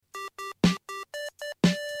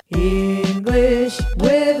English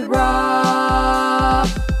with Rob.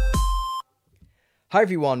 Hi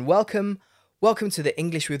everyone, welcome to the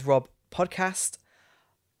English with Rob podcast.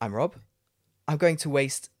 I'm Rob. I'm going to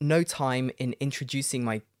waste no time in introducing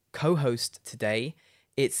my co-host today.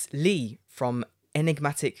 It's Lee from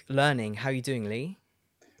Enigmatic Learning. How are you doing, Lee?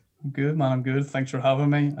 I'm good, man. I'm good. Thanks for having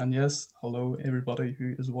me. And yes, hello everybody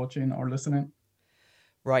who is watching or listening.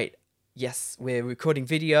 Right. Yes, we're recording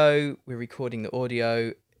video, we're recording the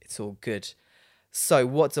audio. It's all good. So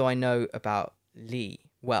what do I know about Lee?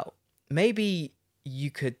 Well, maybe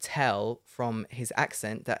you could tell from his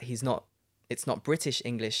accent that it's not British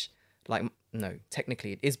English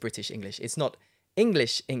technically it is British English. It's not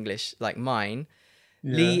English like mine.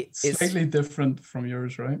 Yeah, Lee is slightly different from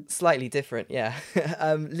yours, right? slightly different, yeah.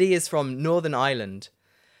 Lee is from Northern Ireland.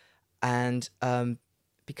 And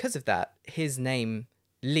because of that, his name,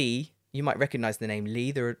 Lee, you might recognize the name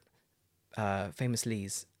Lee. There are famous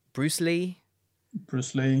Lees. Bruce Lee.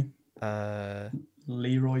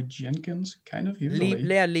 Leroy Jenkins, kind of.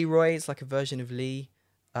 Leroy, it's like a version of Lee.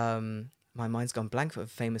 My mind's gone blank for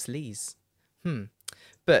famous Lees.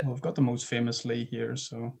 But Well, I've got the most famous Lee here,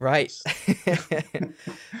 so right.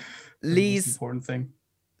 Lee's most important thing.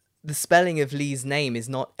 The spelling of Lee's name is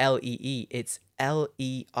not L-E-E, it's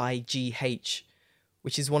L-E-I-G-H,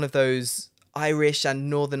 which is one of those Irish and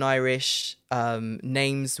Northern Irish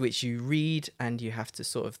names which you read and you have to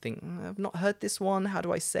sort of think, I've not heard this one, how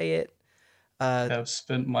do I say it? I've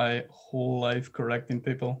spent my whole life correcting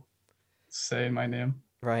people say my name.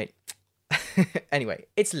 Right. Anyway,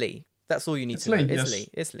 it's Lee. That's all you need to know.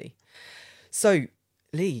 It's Lee. So,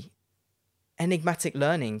 Lee, Enigmatic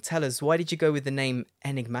Learning. Tell us, why did you go with the name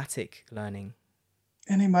Enigmatic Learning?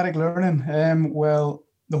 Enigmatic Learning. Well,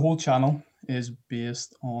 the whole channel is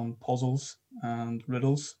based on puzzles and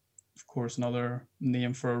riddles. Of course, another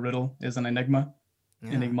name for a riddle is an enigma.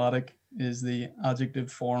 Yeah. Enigmatic is the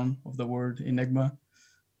adjective form of the word enigma.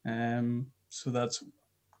 So that's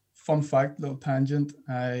fun fact, little tangent.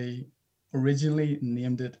 I originally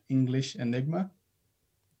named it English Enigma,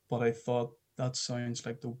 but I thought that sounds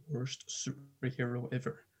like the worst superhero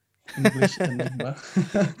ever. English Enigma.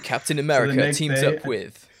 Captain America teams up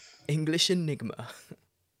with English Enigma.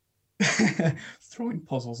 Throwing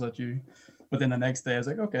puzzles at you. But then the next day I was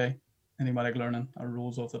like, okay, Enigmatic Learning. It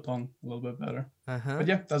rolls off the tongue a little bit better. But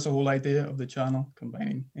yeah, that's the whole idea of the channel,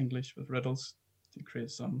 combining English with riddles to create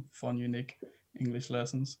some fun, unique English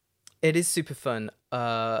lessons. It is super fun.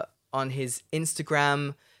 On his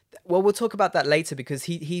Instagram, well, we'll talk about that later because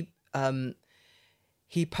he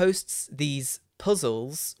posts these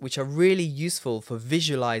puzzles which are really useful for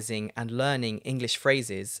visualizing and learning English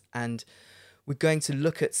phrases, and we're going to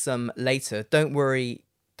look at some later. Don't worry,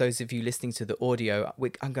 those of you listening to the audio,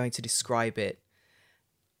 I'm going to describe it.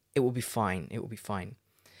 It will be fine.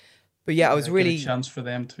 But yeah, I was really a chance for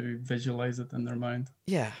them to visualize it in their mind.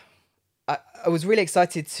 Yeah. I was really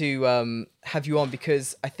excited to have you on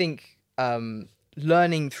because I think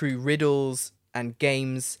learning through riddles and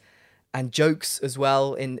games and jokes as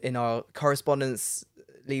well in our correspondence,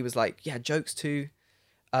 Lee was like, yeah, jokes too.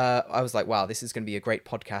 I was like, wow, this is going to be a great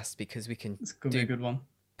podcast because we can be a good one.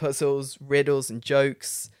 Puzzles, riddles, and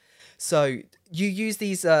jokes. So you use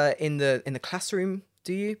these in the classroom,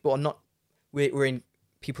 do you? But not. We're in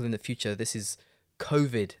people in the future. This is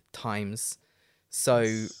COVID times.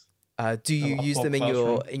 So do you use them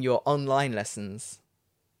in your online lessons?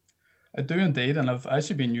 I do indeed, and I've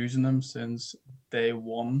actually been using them since day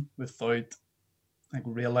one without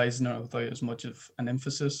realizing it, without as much of an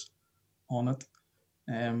emphasis on it.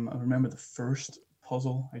 I remember the first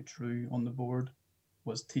puzzle I drew on the board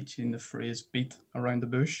was teaching the phrase beat around the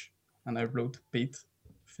bush, and I wrote beat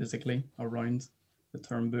physically around the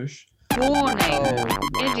term bush. Warning,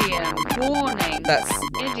 idiom, warning,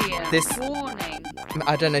 idiom, warning.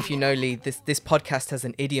 I don't know if you know, Lee, this podcast has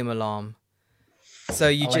an idiom alarm. So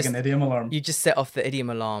an idiom alarm. You just set off the idiom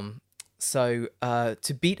alarm. So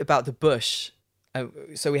to beat about the bush,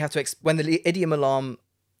 so we have to when the idiom alarm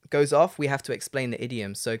goes off, we have to explain the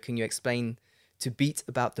idiom. So can you explain to beat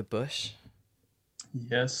about the bush?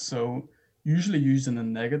 Yes. So usually used in a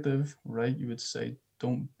negative, right? You would say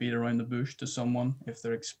don't beat around the bush to someone if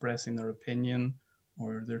they're expressing their opinion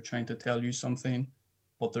or they're trying to tell you something,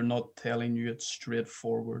 but they're not telling you it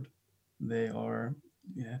straightforward. They're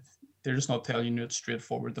just not telling you it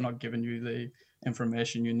straightforward. They're not giving you the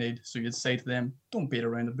information you need. So you'd say to them, don't beat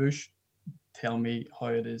around the bush. Tell me how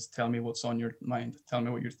it is. Tell me what's on your mind. Tell me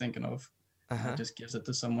what you're thinking of. It just gives it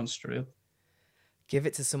to someone straight. Give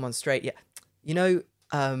it to someone straight. Yeah. You know,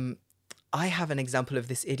 I have an example of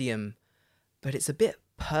this idiom, but it's a bit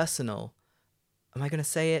personal. Am I going to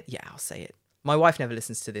say it? Yeah, I'll say it. My wife never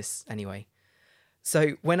listens to this anyway.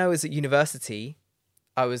 So when I was at university,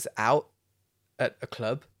 I was out at a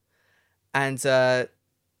club, and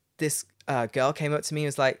this girl came up to me and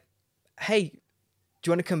was like, "Hey, do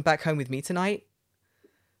you want to come back home with me tonight?"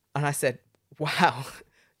 And I said, "Wow,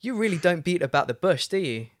 you really don't beat about the bush, do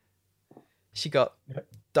you?" She got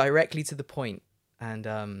directly to the point, and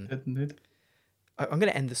I'm going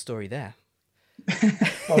to end the story there.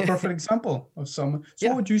 Well, a perfect example of someone. So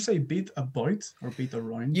what would you say, beat about or beat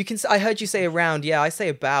around? You can. I heard you say around. Yeah, I say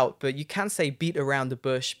about, but you can say beat around the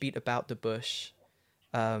bush, beat about the bush.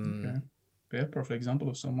 Okay. Yeah, perfect example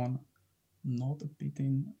of someone not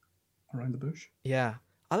beating around the bush. Yeah,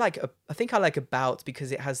 I think I like about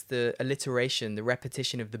because it has the alliteration, the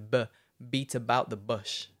repetition of the b. Beat about the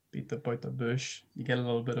bush. Beat about the bush. You get a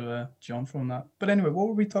little bit of a jump from that. But anyway, what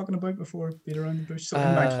were we talking about before beat around the bush? So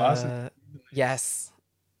in my class. Yes.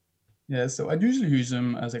 Yeah, so I'd usually use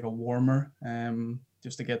them as like a warmer,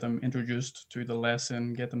 just to get them introduced to the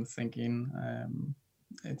lesson, get them thinking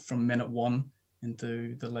from minute one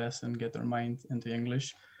into the lesson, get their mind into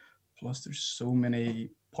English. Plus, there's so many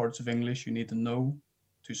parts of English you need to know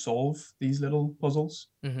to solve these little puzzles.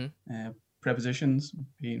 Prepositions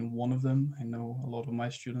being one of them. I know a lot of my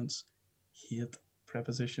students hate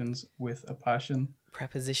prepositions with a passion.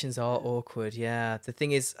 Prepositions are awkward, yeah. The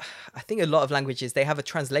thing is, I think a lot of languages, they have a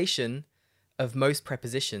translation of most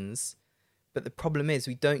prepositions, but the problem is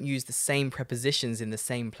we don't use the same prepositions in the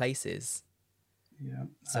same places. Yeah.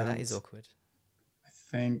 So that is awkward. I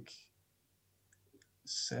think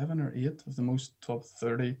 7 or 8 of the most top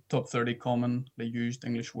 30 commonly used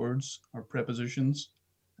English words are prepositions,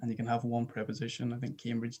 and you can have one preposition. I think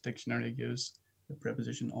Cambridge Dictionary gives the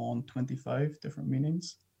preposition on 25 different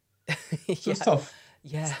meanings. So it's tough.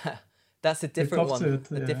 Yeah, that's a different one,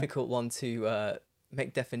 a difficult one to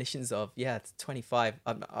make definitions of. Yeah, it's 25.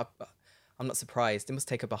 I'm not surprised. It must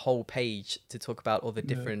take up a whole page to talk about all the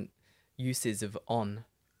different uses of on.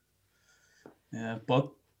 Yeah, but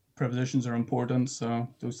prepositions are important. So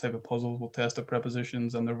those type of puzzles will test the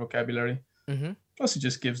prepositions and their vocabulary. Plus, it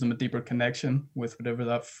just gives them a deeper connection with whatever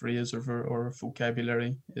that phrase or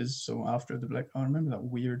vocabulary is. So after they're like, "Oh, I remember that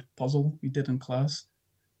weird puzzle we did in class,"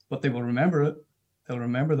 but they will remember it. They'll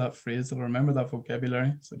remember that phrase. They'll remember that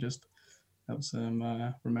vocabulary. So just helps them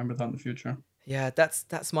remember that in the future. Yeah,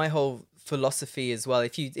 that's my whole philosophy as well.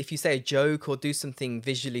 If you say a joke or do something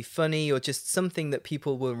visually funny or just something that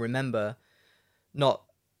people will remember, not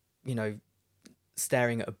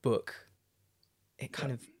staring at a book, it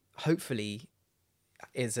kind of hopefully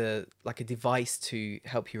is a device to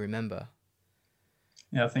help you remember.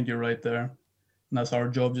 Yeah, I think you're right there. And that's our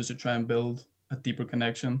job, just to try and build a deeper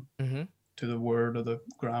connection to the word or the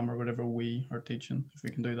grammar, whatever we are teaching. If we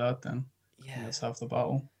can do that, then that's half the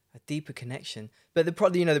battle. A deeper connection. But the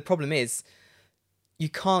problem is you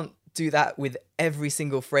can't do that with every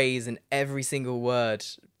single phrase and every single word.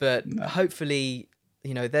 But hopefully,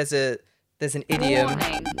 there's an idiom.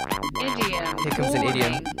 Warning. Idiom. Here comes an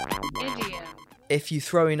idiom. Idiom. If you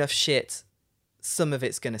throw enough shit, some of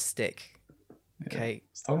it's gonna stick. Okay. I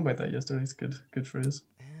was talking about that yesterday. It's good phrase.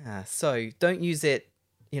 Yeah. So don't use it.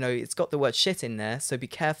 It's got the word shit in there, so be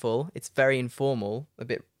careful. It's very informal. A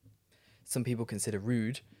bit. Some people consider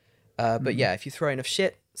rude. But yeah, if you throw enough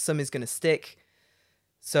shit, some is gonna stick.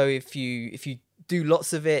 So if you do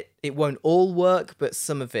lots of it, it won't all work, but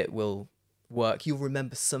some of it will work. You'll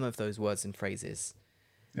remember some of those words and phrases.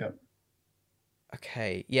 Yeah.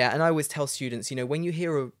 Okay. Yeah, and I always tell students, when you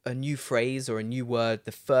hear a new phrase or a new word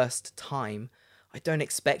the first time, I don't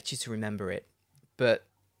expect you to remember it. But,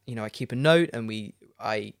 I keep a note and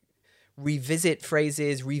I revisit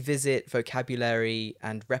phrases, revisit vocabulary,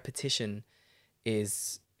 and repetition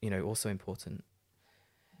is, also important.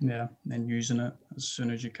 Yeah, and using it as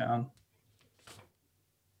soon as you can.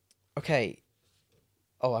 Okay.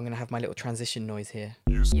 Oh, I'm going to have my little transition noise here.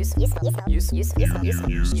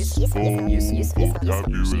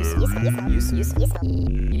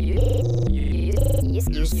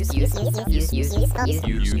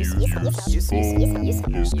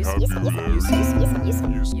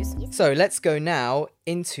 So let's go now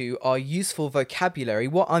into our useful vocabulary.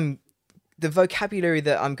 The vocabulary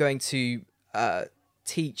that I'm going to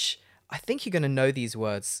teach, I think you're going to know these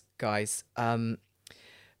words, guys.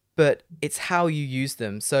 But it's how you use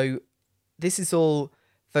them. So this is all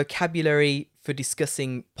vocabulary for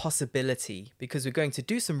discussing possibility, because we're going to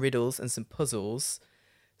do some riddles and some puzzles.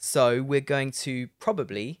 So we're going to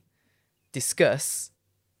probably discuss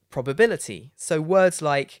probability. So words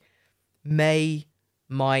like may,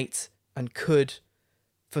 might, and could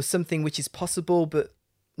for something which is possible but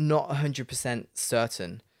not 100%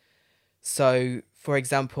 certain. So, for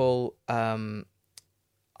example, I'm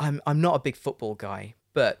not a big football guy,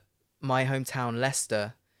 but my hometown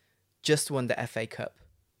Leicester just won the FA Cup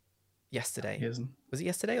yesterday. He isn't. Was it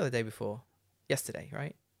yesterday or the day before? Yesterday,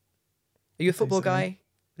 right? Are you a think football so. guy,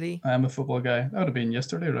 Lee? I am a football guy. That would have been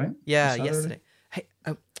yesterday, right? Yeah, Or Saturday? yesterday. Hey,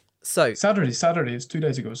 so Saturday. It's 2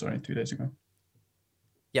 days ago. Sorry, 2 days ago.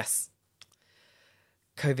 yes,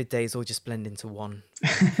 COVID days all just blend into one.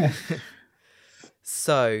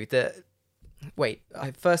 So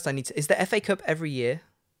first I need to. Is the FA Cup every year?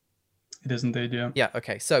 It is indeed, yeah. Yeah.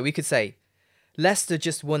 Okay. So we could say Leicester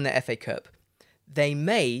just won the FA Cup. They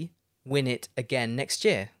may win it again next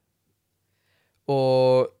year,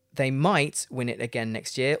 or they might win it again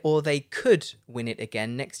next year, or they could win it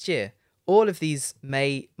again next year. All of these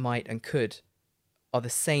may, might, and could are the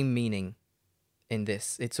same meaning in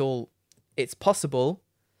this. It's possible,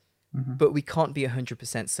 but we can't be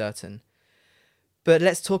 100% certain. But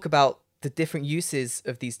let's talk about the different uses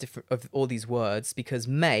of of all these words, because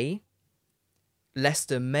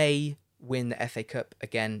Leicester may win the FA Cup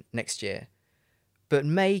again next year, but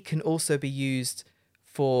may can also be used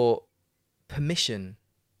for permission,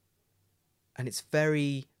 and it's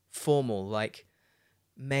very formal, like,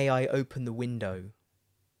 may I open the window,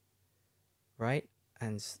 right?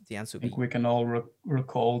 And the answer I would be think we can all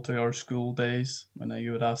recall to our school days when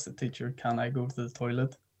you would ask the teacher, "Can I go to the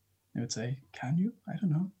toilet?" They would say, "Can you? I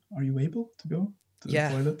don't know. Are you able to go to the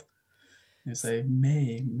Yeah. toilet?" You say,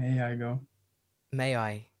 may I go?" may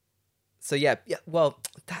I. So yeah. Well,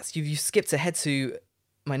 that's you skipped ahead to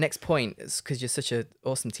my next point, because you're such an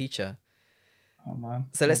awesome teacher. Oh man.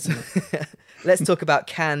 So let's talk about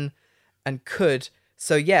can and could.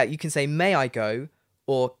 So yeah, you can say may I go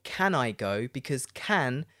or can I go, because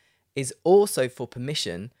can is also for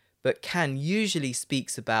permission, but can usually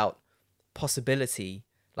speaks about possibility.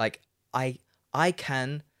 Like I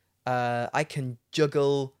can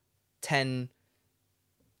juggle 10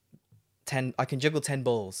 I can juggle 10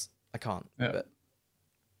 balls. I can't. Yeah. But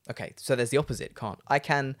okay, so there's the opposite, can't. I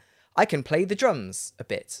can play the drums a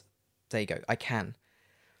bit. There you go. I can.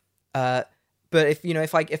 But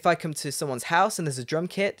if I come to someone's house and there's a drum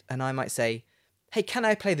kit and I might say, "Hey, can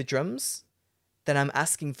I play the drums?" Then I'm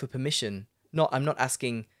asking for permission. I'm not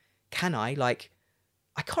asking, "Can I?" Like,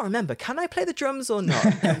 I can't remember. Can I play the drums or not?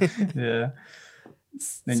 Yeah.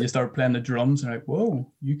 Then you start playing the drums and like, whoa,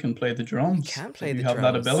 you can play the drums. You can play So the you have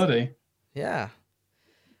that drums. ability. Yeah.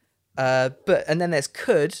 And then there's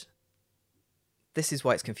could. This is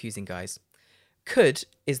why it's confusing, guys. Could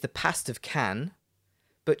is the past of can,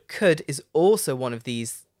 but could is also one of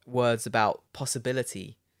these words about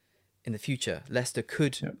possibility in the future. Leicester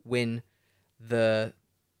could win the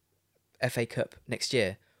FA Cup next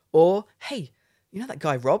year. Or, hey, you know that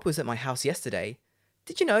guy Rob was at my house yesterday?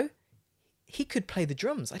 Did you know he could play the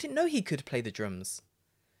drums? I didn't know he could play the drums.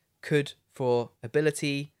 Could for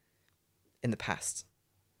ability in the past.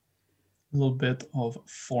 A little bit of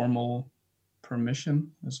formal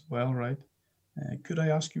permission as well, right? Could I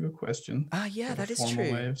ask you a question? Yeah, that is formal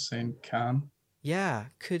true. way of saying can. Yeah,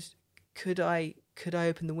 could I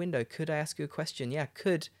open the window? Could I ask you a question? Yeah,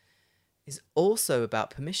 could is also about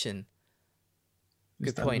permission. Is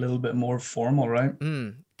Good that point. a little bit more formal, right?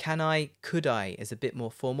 Can I, could I is a bit more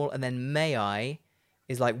formal, and then may I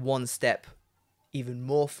is like one step even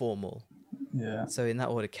more formal. Yeah. So in that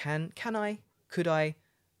order, can I, could I,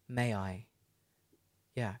 may I.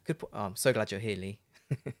 Yeah, good point. Oh, I'm so glad you're here, Lee.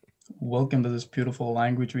 Welcome to this beautiful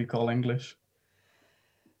language we call English.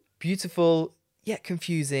 Beautiful yet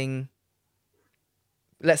confusing.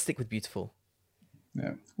 Let's stick with beautiful.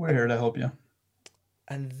 Yeah, we're here to help you.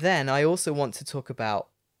 And then I also want to talk about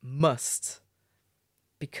must,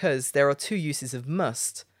 because there are two uses of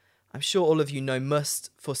must. I'm sure all of you know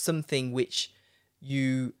must for something which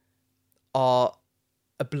you are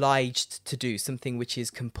obliged to do, something which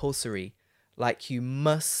is compulsory. Like you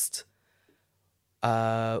must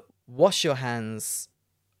wash your hands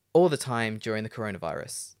all the time during the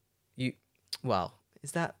coronavirus.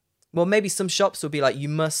 Maybe some shops will be like, you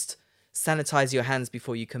must sanitize your hands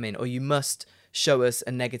before you come in, or you must show us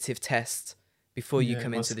a negative test before you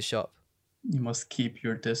come into the shop. You must keep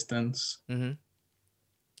your distance. Mm-hmm.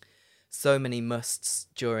 So many musts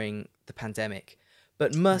during the pandemic.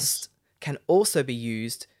 But must can also be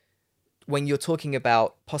used when you're talking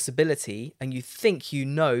about possibility and you think you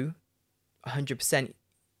know 100%,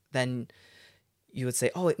 then you would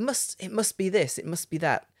say, "Oh, it must be this, it must be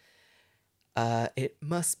that. It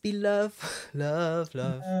must be love, love,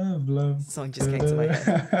 love." Love. Song just came to my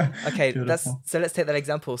head. Okay, so let's take that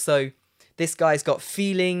example. So this guy's got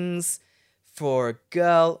feelings for a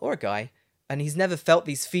girl or a guy, and he's never felt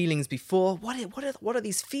these feelings before. What are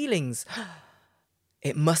these feelings?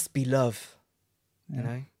 It must be love. You Yeah.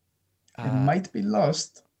 know? It might be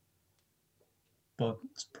lust, but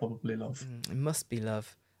it's probably love. It must be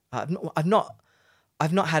love. I've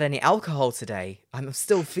not had any alcohol today. I'm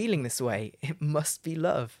still feeling this way. It must be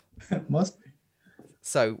love. It must be.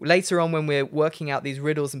 So later on, when we're working out these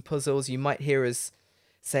riddles and puzzles, you might hear us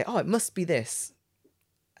say, "Oh, it must be this,"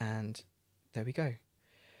 and there we go.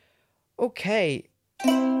 Okay.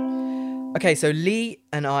 Okay, so Lee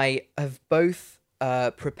and I have both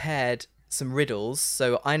prepared some riddles.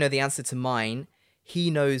 So I know the answer to mine. He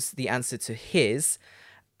knows the answer to his.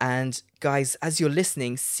 And guys, as you're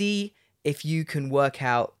listening, see if you can work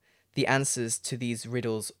out the answers to these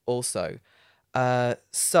riddles also.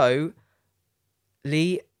 So,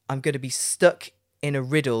 Lee, I'm going to be stuck in a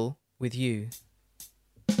riddle with you.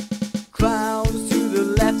 Clowns to the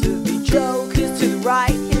left of me, jokers to the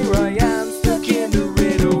right. Here I am, stuck in the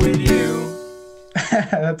riddle with you.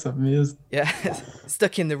 That's amazing. Yeah,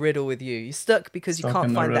 stuck in the riddle with you. You're stuck because you Stuck can't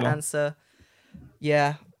in the find the riddle. answer.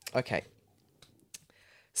 Yeah, okay.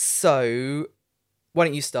 So, why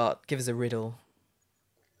don't you start? Give us a riddle.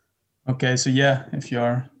 Okay, so yeah, if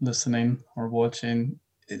you're listening or watching,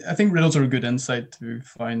 I think riddles are a good insight to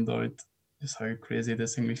find out just how crazy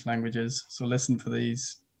this English language is. So listen for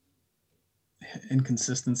these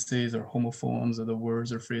inconsistencies or homophones or the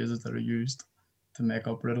words or phrases that are used to make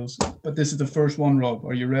up riddles. But this is the first one, Rob.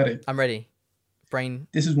 Are you ready? I'm ready. Brain.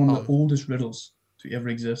 This is one of on. the oldest riddles to ever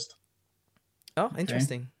exist. Oh,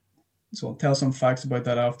 interesting. So I'll tell some facts about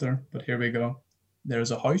that after, but here we go. There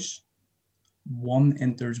is a house. One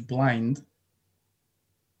enters blind,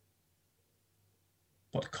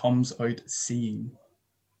 but comes out seeing.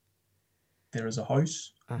 There is a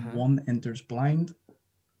house. One enters blind,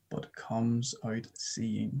 but comes out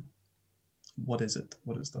seeing. What is it?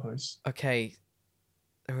 What is the house? Okay.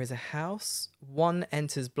 There is a house. One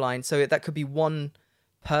enters blind. So that could be one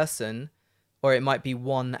person, or it might be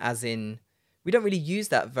one as in... We don't really use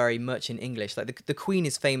that very much in English. Like the Queen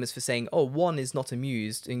is famous for saying, "Oh, one is not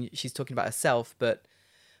amused," and she's talking about herself. But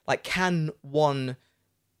like, can one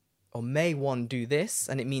or may one do this?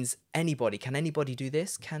 And it means anybody. Can anybody do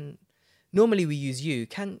this? Can normally we use you.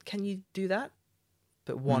 Can you do that?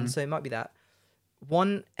 But one, so it might be that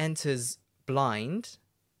one enters blind.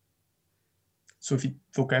 So if you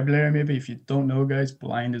vocabulary, maybe if you don't know, guys,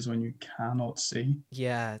 blind is when you cannot see.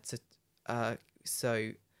 Yeah.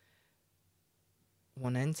 So.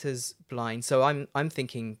 One enters blind. So I'm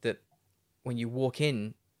thinking that when you walk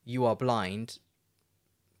in, you are blind.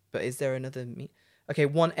 But is there another Okay,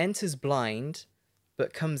 one enters blind,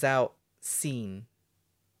 but comes out seen.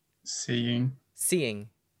 Seeing. Seeing.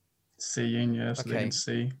 Seeing, yes, they Okay. can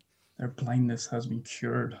see. Their blindness has been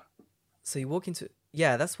cured. So you walk into...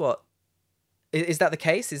 Yeah, that's what... Is that the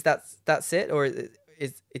case? Is that's it? Or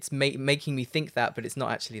it's making me think that, but it's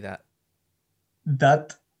not actually that?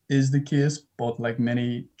 That is the case, but like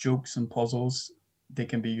many jokes and puzzles, they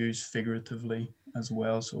can be used figuratively as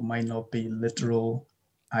well. So it might not be literal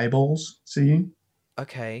eyeballs seeing.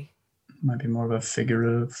 Okay. It might be more of a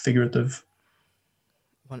figurative.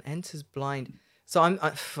 One enters blind. So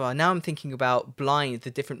now I'm thinking about blind,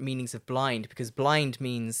 the different meanings of blind, because blind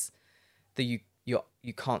means that you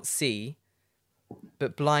can't see,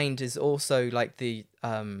 but blind is also like the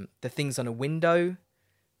things on a window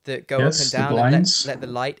that go Yes, up and the down and blinds. let the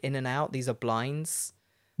light in and out. These are blinds.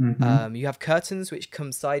 Mhm. You have curtains which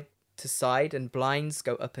come side to side, and blinds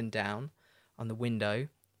go up and down on the window.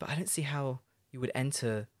 But I don't see how you would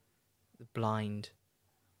enter the blind.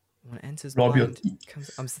 When it enters Rob, blind,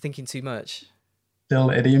 I'm thinking too much. Little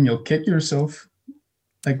idiom, you'll kick yourself.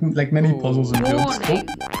 Like many puzzles and jokes. Warning.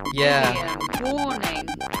 Yeah. Idiom. Warning.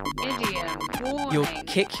 Idiom. Warning. You'll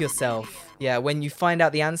kick yourself. Yeah, when you find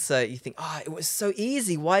out the answer, you think, "Oh, it was so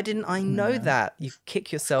easy. Why didn't I know that?" You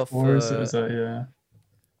kick yourself. Or is it yeah.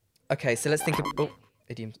 Okay, so let's think of... Oh,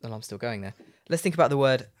 idiom alarm's still going there. Let's think about the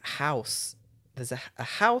word house. There's a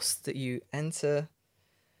house that you enter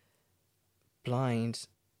blind,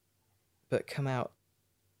 but come out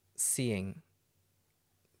seeing.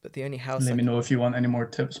 But the only house... Let me know if you want any more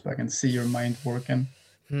tips, but I can see your mind working.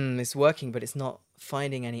 It's working, but it's not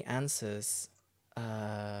finding any answers.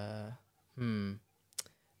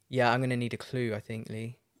 Yeah, I'm going to need a clue, I think,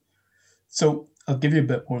 Lee. So I'll give you a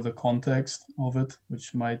bit more of the context of it,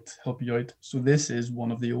 which might help you out. So this is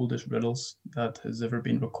one of the oldest riddles that has ever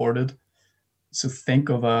been recorded. So think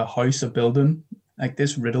of a house, a building. Like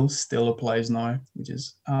this riddle still applies now, which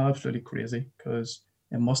is absolutely crazy because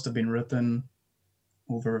it must have been written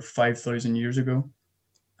over 5,000 years ago.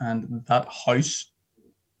 And that house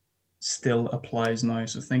still applies now.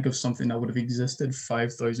 So think of something that would have existed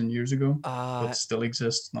 5,000 years ago, but still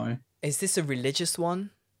exists now. Is this a religious one?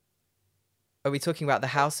 Are we talking about the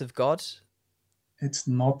house of God? It's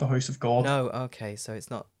not the house of God. No, okay, so it's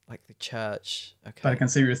not like the church. Okay. But I can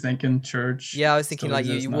see what you're thinking. Church. Yeah, I was thinking still like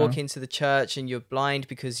you exists walk now. into the church and you're blind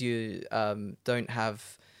because you don't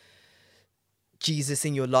have Jesus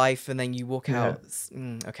in your life, and then you walk Yeah. out.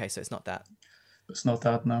 Okay, so it's not that. It's not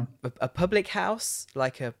that, no. A public house,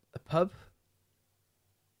 like a pub?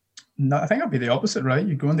 No, I think it'd be the opposite, right?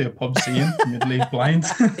 You go into a pub scene and you'd leave blind.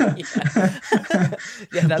 Yeah,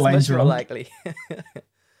 that's Blind much more drunk. likely.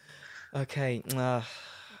 Okay.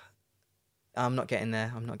 I'm not getting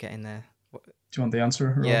there. I'm not getting there. Do you want the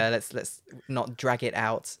answer? Rob? Yeah, let's not drag it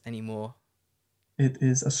out anymore. It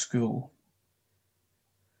is a school.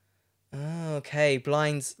 Oh, okay,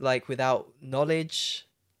 blinds like without knowledge.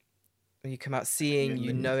 When you come out seeing,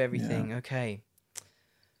 you know everything. Okay.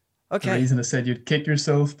 The Okay. reason I said you'd kick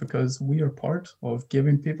yourself because we are part of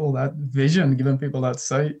giving people that vision, giving people that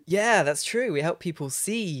sight. Yeah, that's true. We help people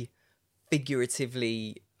see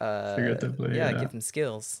figuratively. Figuratively, Yeah, yeah. give them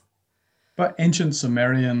skills. But ancient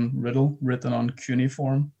Sumerian riddle written on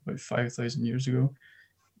cuneiform about 5,000 years ago.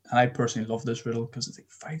 And I personally love this riddle because it's like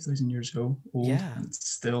 5,000 years ago old. Yeah. And it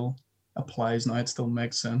still applies now. It still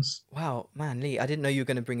makes sense. Wow, man, Lee, I didn't know you were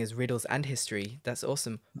going to bring us riddles and history. That's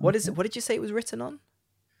awesome. What is it? What did you say it was written on?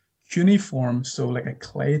 Cuneiform, so like a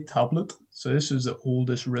clay tablet. So this is the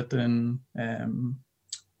oldest written,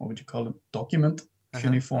 what would you call it, document,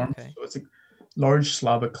 cuneiform. okay. So it's a large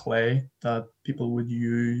slab of clay that people would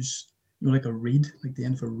use, like a reed, like the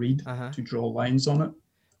end of a reed, to draw lines on it.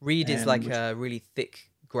 Reed is like which- a really thick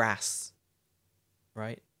grass,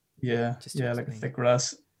 right? Yeah, Just to yeah, like a explain. thick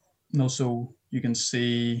grass. And also you can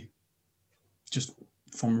see just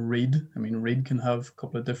from reed. I mean, reed can have a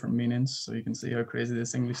couple of different meanings, so you can see how crazy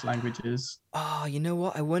this English language is. Oh, you know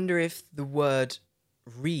what? I wonder if the word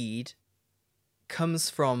reed comes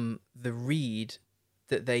from the reed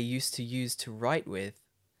that they used to use to write with.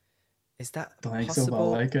 Is that Don't think so, but I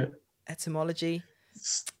possible like it. etymology?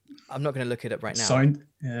 It's- I'm not going to look it up right now.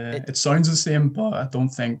 It sounds the same, but I don't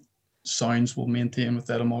think sounds will maintain with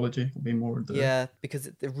etymology. It'll be more the Yeah, because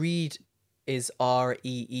the reed is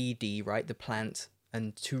R-E-E-D, right? The plant,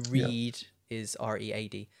 and to read is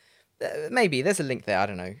R-E-A-D. Maybe there's a link there. I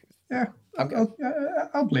don't know. yeah.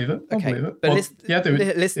 I'll believe it. I'll Okay, believe it. but Well,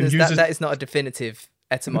 listeners, would use it- that is not a definitive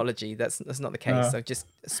etymology. That's not the case. So just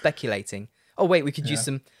speculating. Oh wait, we could use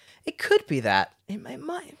some. It could be that. It might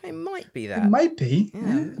be that. It might be. Yeah.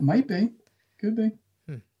 Yeah, it might be. Could be.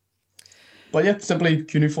 But yeah, simply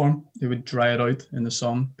cuneiform. They would dry it out in the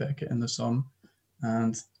sun, bake it in the sun.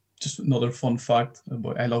 And just another fun fact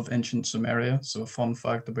about, I love ancient Sumeria. So a fun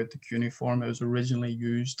fact about the cuneiform, it was originally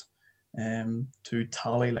used to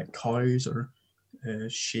tally like cows or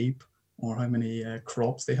sheep or how many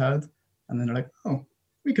crops they had. And then they're like, oh,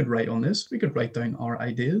 we could write on this. We could write down our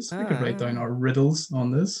ideas. We could write down our riddles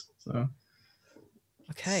on this. So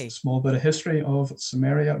Okay. small bit of history of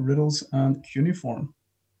Sumeria, riddles, and cuneiform.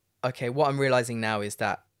 Okay. What I'm realizing now is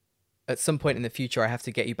that at some point in the future, I have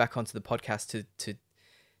to get you back onto the podcast to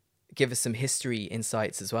give us some history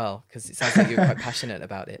insights as well, because it sounds like you're quite passionate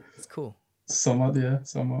about it. It's cool. Somewhat, yeah,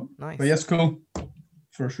 somewhat. Nice. But yes, cool.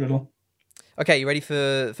 First riddle. Okay, you ready for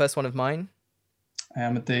the first one of mine? I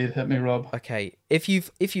am indeed. Hit me, Rob. Okay. If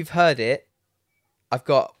you've heard it, I've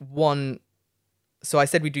got one. So I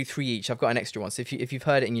said we do 3 each. I've got an extra one. So if you've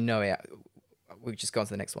heard it and you know it, we'll just go on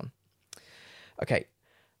to the next one. Okay.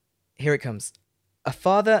 Here it comes. A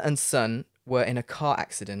father and son were in a car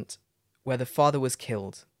accident where the father was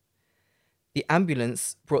killed. The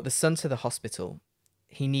ambulance brought the son to the hospital.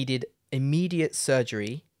 He needed immediate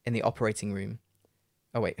surgery in the operating room.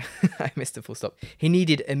 Oh, wait. I missed a full stop. He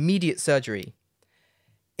needed immediate surgery.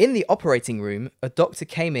 In the operating room, a doctor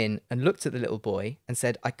came in and looked at the little boy and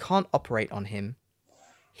said, I can't operate on him.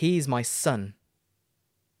 He's my son.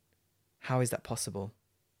 How is that possible?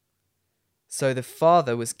 So the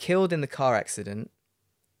father was killed in the car accident,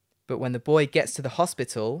 but when the boy gets to the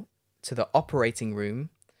hospital, to the operating room,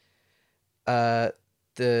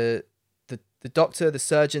 the doctor, the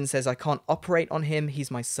surgeon says, I can't operate on him.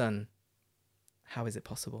 He's my son. How is it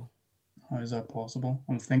possible? How is that possible?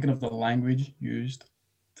 I'm thinking of the language used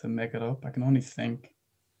to make it up. I can only think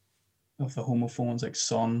of the homophones like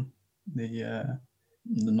son, the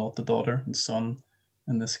not the daughter, and son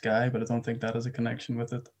in the sky, but I don't think that has a connection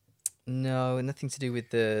with it. No, nothing to do with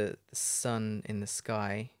the sun in the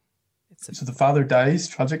sky. It's So the father dies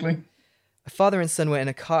tragically. a father and son were in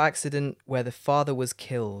a car accident where the father was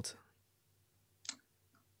killed.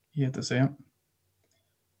 You have to say it.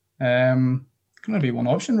 Can only be one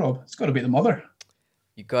option, Rob. It's got to be the mother.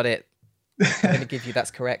 You got it. I'm going to give you that's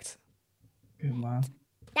correct. Good man.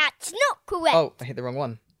 That's not correct. Oh, I hit the wrong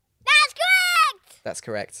one. That's correct. That's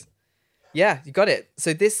correct. Yeah, you got it.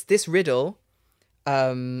 So this riddle,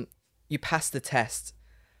 you passed the test.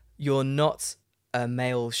 You're not a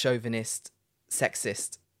male chauvinist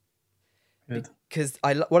sexist. Good. Because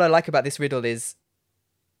what I like about this riddle is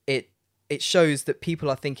it shows that people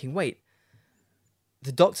are thinking, wait,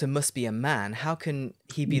 the Doctor must be a man. How can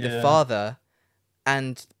he be the father?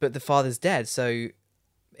 But the father's dead. So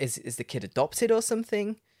is the kid adopted or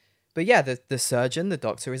something? But yeah, the surgeon, the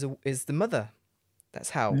Doctor, is the mother.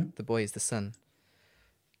 That's how the boy is the son.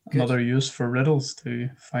 Good. Another use for riddles to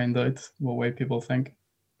find out what way people think.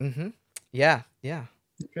 Mm-hmm. Yeah.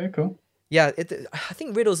 Okay, cool. Yeah, I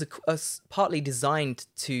think riddles are partly designed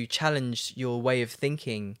to challenge your way of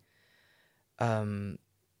thinking,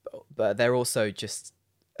 but they're also just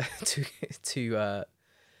to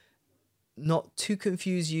not to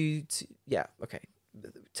confuse you.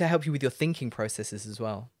 To help you with your thinking processes as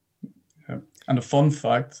well. Yeah. And a fun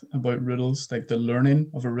fact about riddles, like the learning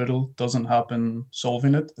of a riddle doesn't happen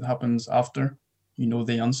solving it. It happens after you know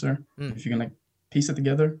the answer. If you can like piece it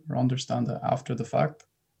together or understand it after the fact,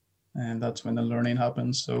 and that's when the learning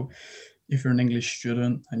happens. So if you're an English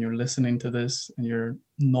student and you're listening to this and you're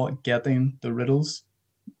not getting the riddles,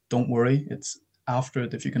 don't worry. It's after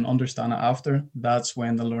it. If you can understand it after, that's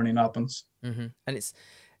when the learning happens. Mm-hmm. And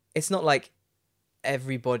it's not like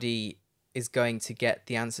everybody is going to get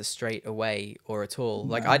the answer straight away or at all.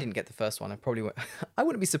 Like I didn't get the first one. I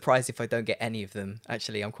wouldn't be surprised if I don't get any of them.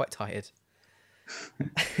 Actually, I'm quite tired.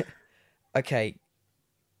 Okay.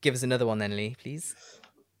 Give us another one then, Lee, please.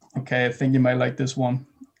 Okay, I think you might like this one.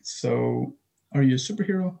 So, are you a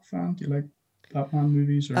superhero fan? Do you like Batman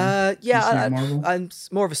movies? Or yeah, Marvel? I'm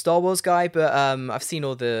more of a Star Wars guy, but I've seen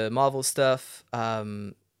all the Marvel stuff.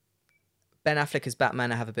 Ben Affleck as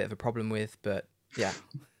Batman, I have a bit of a problem with, but yeah.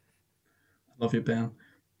 Love you, Ben.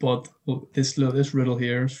 But this riddle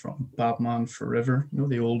here is from Batman Forever. You know,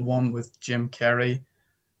 the old one with Jim Carrey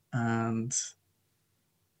and...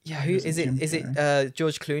 Yeah, who is it? Is it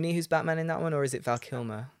George Clooney who's Batman in that one, or is it Val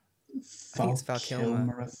Kilmer? I think it's Val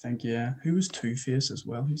Kilmer. I think, yeah. Who was Two-Face as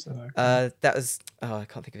well? Who's that actor? That was... Oh, I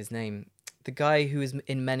can't think of his name. The guy who was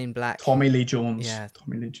in Men in Black. Tommy Lee Jones. Yeah.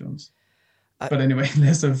 Tommy Lee Jones. But anyway,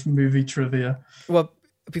 less of movie trivia. Well,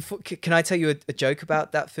 can I tell you a joke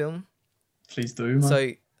about that film? Please do, man.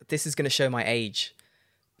 So this is going to show my age,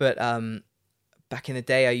 but back in the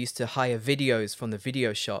day, I used to hire videos from the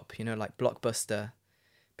video shop, you know, like Blockbuster.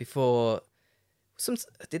 Before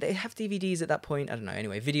did they have DVDs at that point? I don't know.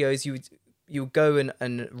 Anyway, videos, you would go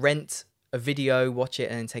and rent a video, watch it,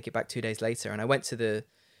 and then take it back 2 days later. And I went to the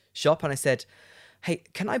shop and I said, "Hey,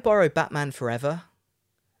 can I borrow Batman Forever?"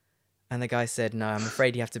 And the guy said, "No, I'm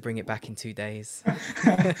afraid you have to bring it back in 2 days."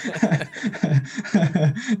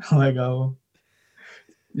 Like, oh,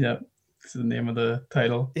 yeah, this is the name of the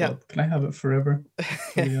title. Yeah. But can I have it forever?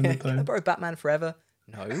 Can I borrow Batman Forever?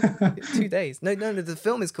 No, 2 days. No. The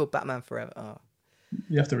film is called Batman Forever. Oh.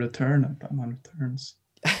 You have to return it. Batman Returns.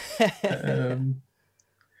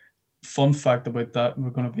 Fun fact about that. We're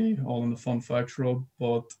going to be all in the fun facts, Rob.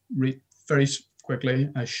 But very quickly,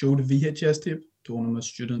 I showed a VHS tape to one of my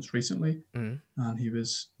students recently, and we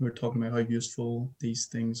were talking about how useful these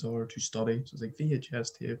things are to study. So it's like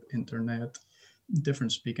VHS tape, internet,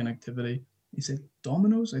 different speaking activity. He said,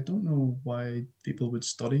 dominoes? I don't know why people would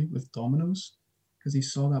study with dominoes, because he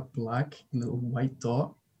saw that black little white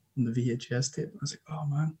dot on the VHS tape. I was like, oh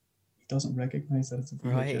man, he doesn't recognize that it's a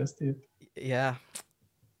VHS tape. Yeah,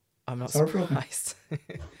 I'm not surprised.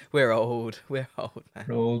 We're old, man.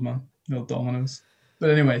 We're old, man. No dominoes. But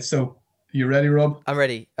anyway, so you ready, Rob? I'm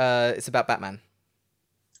ready. It's about Batman.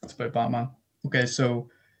 It's about Batman. Okay, so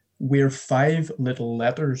we're 5 little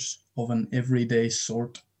letters of an everyday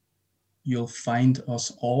sort. You'll find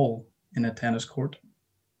us all in a tennis court.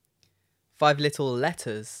 5 little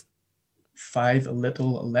letters. 5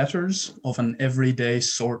 little letters of an everyday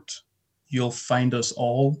sort. You'll find us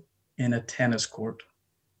all in a tennis court.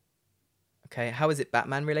 Okay, how is it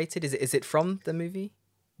Batman related? Is it from the movie?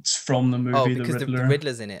 It's from the movie. Oh, because the Riddler. the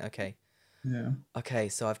Riddler's in it. Okay. Yeah. Okay,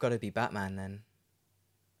 so I've got to be Batman then.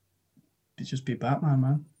 You just be Batman,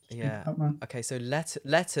 man. Yeah. Batman. Okay, so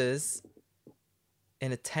letters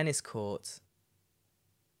in a tennis court.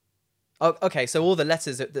 Oh, okay, so all the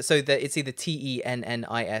letters, so that it's either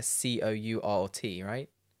TENNISCOUR or T, right?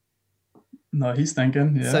 No, he's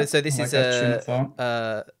thinking. Yeah. So this is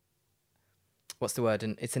a what's the word?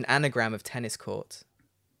 It's an anagram of tennis court.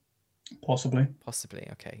 Possibly.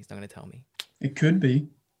 Okay, he's not going to tell me. It could be.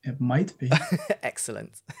 It might be.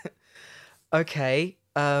 Excellent. Okay.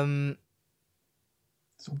 So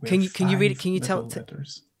can you read it? Can you tell?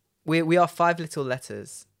 letters. We are 5 little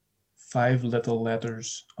letters. 5 little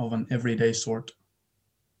letters of an everyday sort.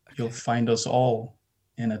 You'll Okay. find us all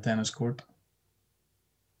in a tennis court.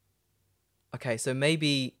 Okay, so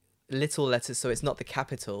maybe little letters, so it's not the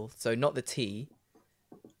capital, so not the T.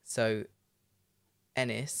 So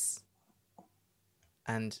Ennis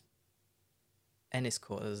and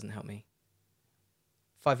Enniscorp doesn't help me.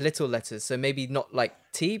 5 little letters, so maybe not like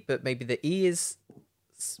T, but maybe the E is.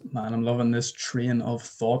 Man, I'm loving this train of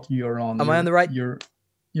thought you're on. Am I on the right? You're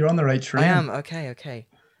on the right train. I am. Okay, okay.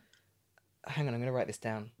 Hang on, I'm gonna write this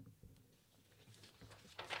down.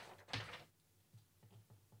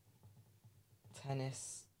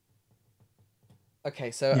 Tennis.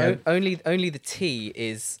 Okay, so Yeah. only the T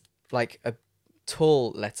is like a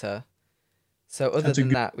tall letter. So other That's a than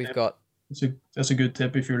good that, we've tip. got That's a good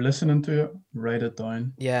tip. If you're listening to it, write it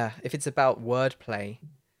down. yeah. If it's about wordplay,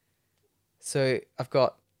 so I've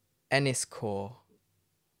got Enniscorp.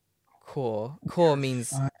 Core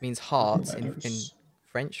means heart in Letters.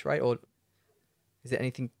 French, right? Or is it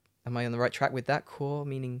anything? Am I on the right track with that? Core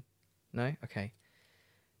meaning no. Okay.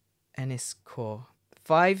 Enniscorp.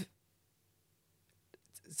 5.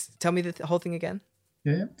 Tell me the whole thing again.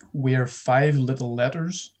 Yeah. We're 5 little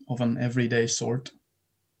letters of an everyday sort.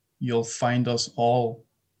 You'll find us all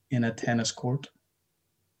in a tennis court.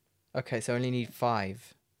 Okay, so I only need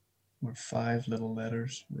 5. We're 5 little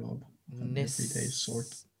letters, Rob, of an everyday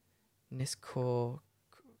sort. Niscor.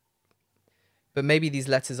 But maybe these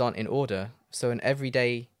letters aren't in order. So an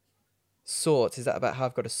everyday sort, is that about how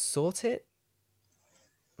I've got to sort it?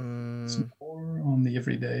 It's more on the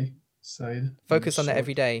everyday side. Focus on the sort.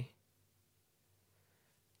 everyday.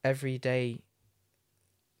 Everyday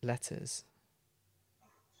letters.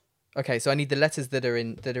 Okay, so I need the letters that are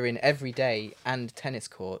in everyday and tennis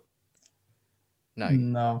court. No.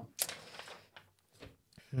 No.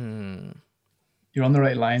 Hmm. You're on the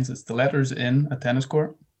right lines. It's the letters in a tennis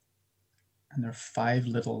court, and they're 5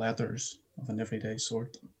 little letters of an everyday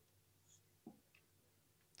sort.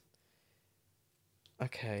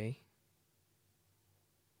 Okay.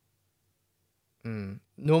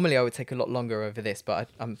 Normally I would take a lot longer over this, but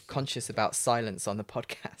I'm conscious about silence on the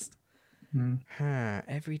podcast. Mm.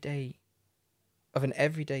 Everyday. Of an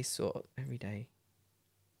everyday sort. Everyday.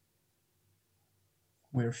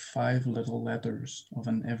 We're 5 little letters of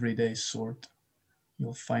an everyday sort.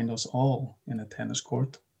 You'll find us all in a tennis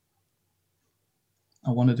court. I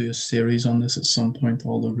want to do a series on this at some point,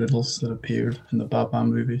 all the riddles that appeared in the Batman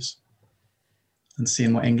movies, and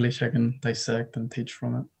seeing what English I can dissect and teach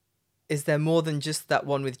from it. Is there more than just that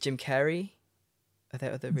one with Jim Carrey? Are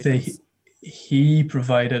there other riddles? He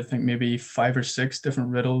provided, I think, maybe 5 or 6 different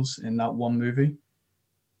riddles in that one movie,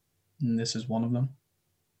 and this is one of them.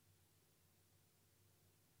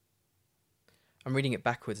 I'm reading it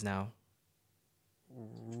backwards now.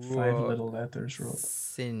 5 little letters, Rob.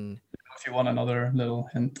 Sin. If you want another little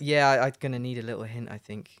hint. Yeah, I'm gonna need a little hint, I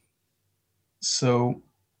think. So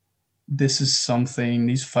this is something,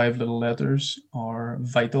 these 5 little letters are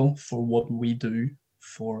vital for what we do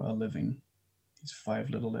for a living. These 5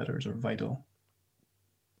 little letters are vital.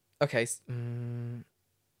 Okay. The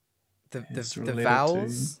It's the related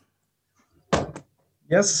vowels.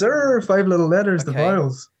 Yes, sir. 5 little letters, the Okay.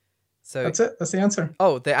 vowels. So That's it. That's the answer.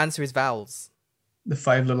 oh, the answer is vowels. The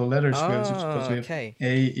 5 little letters. Because Oh, we have okay.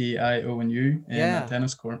 A, E, I, O, and U in Yeah. a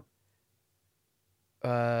tennis court.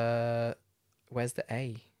 Where's the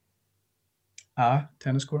A?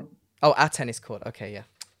 Tennis court. Oh, at tennis court. Okay, yeah.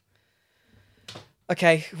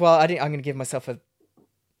 Okay, well, I'm gonna give myself a.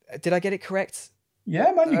 Did I get it correct?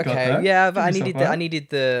 Yeah, man, you got Okay, that. yeah, but Give yourself I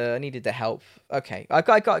that. needed the help. Okay, I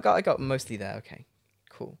got mostly there. Okay,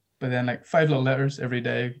 cool. But then, like 5 little letters every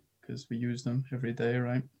day because we use them every day,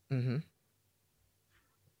 right? Mm-hmm.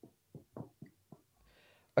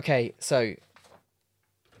 Okay, so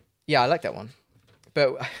yeah, I like that one,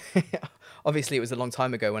 but obviously it was a long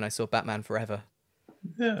time ago when I saw Batman Forever.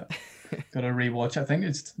 Yeah. Gotta rewatch. I think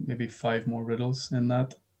it's maybe 5 more riddles in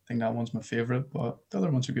that. I think that one's my favorite, but the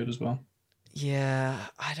other ones are good as well. Yeah,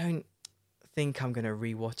 I don't think I'm gonna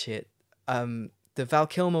rewatch it. The Val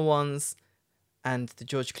Kilmer ones and the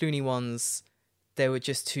George Clooney ones, they were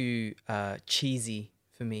just too cheesy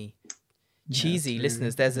for me. Cheesy, too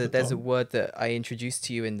listeners. over the There's a top. word that I introduced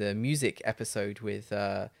to you in the music episode with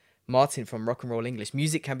Martin from Rock and Roll English.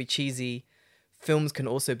 Music can be cheesy. Films can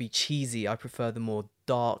also be cheesy. I prefer the more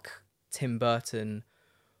dark Tim Burton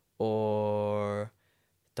or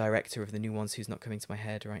director of the new ones who's not coming to my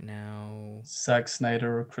head right now. Zack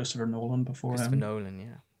Snyder or Christopher Nolan before Christopher him. Nolan,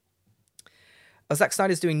 yeah. Oh, Zack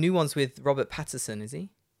Snyder's doing new ones with Robert Pattinson, is he?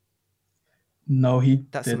 No, he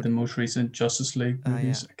That's did some- the most recent Justice League yeah.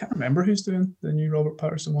 movies. I can't remember who's doing the new Robert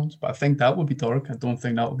Patterson ones, but I think that would be dark. I don't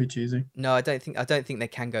think that would be cheesy. No, I don't think they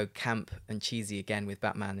can go camp and cheesy again with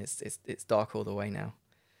Batman. It's dark all the way now,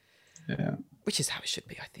 Yeah, which is how it should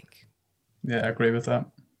be, I think. yeah, I agree with that.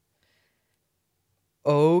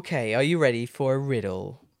 Okay, are you ready for a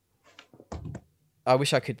riddle? I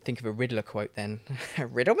wish I could think of a Riddler quote then.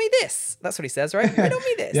 Riddle me this. That's what he says, right? Riddle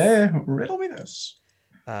me this. Yeah, riddle me this.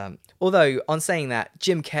 Although, on saying that,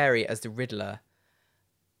 Jim Carrey as the Riddler,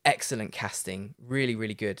 excellent casting, really,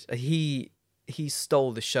 really good. He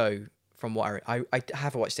stole the show from what I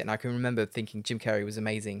have watched it, and I can remember thinking Jim Carrey was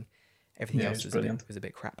amazing. Everything Yeah, else he's was brilliant. a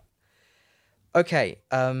bit crap. Okay,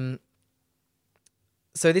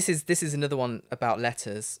 so this is another one about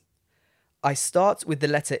letters. I start with the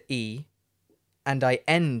letter E, and I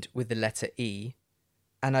end with the letter E,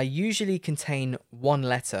 and I usually contain one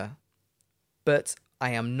letter, but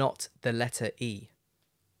I am not the letter E.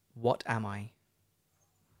 What am I?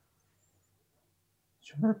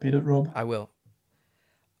 Should I repeat it, Rob? I will.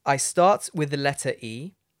 I start with the letter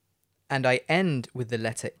E, and I end with the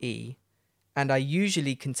letter E, and I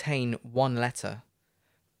usually contain one letter,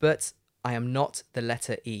 but I am not the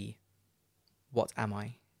letter E. What am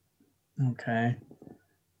I? Okay.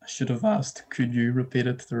 I should have asked, could you repeat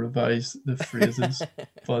it to revise the phrases?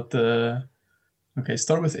 But, okay,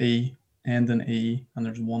 start with E, end in E, and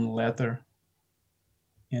there's one letter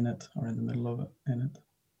in it, or in the middle of it, in it.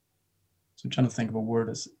 So I'm trying to think of a word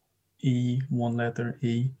as E, one letter,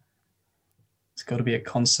 E. It's got to be a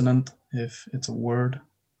consonant if it's a word.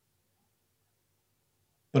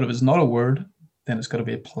 But if it's not a word, then it's got to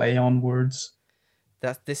be a play on words.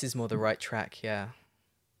 This is more the right track, yeah.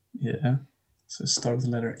 Yeah. So start with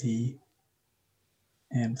the letter E,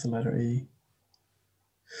 end with the letter E.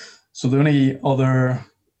 So the only other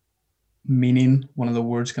meaning one of the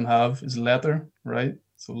words can have is letter, right?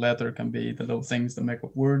 So letter can be the little things that make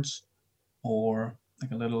up words, or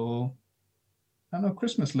like a little, I don't know,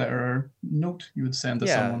 Christmas letter or note you would send to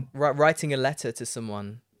someone. Writing a letter to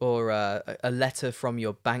someone, or a letter from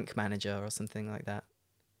your bank manager or something like that.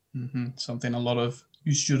 Something a lot of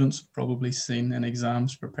you students have probably seen in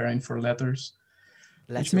exams preparing for letters.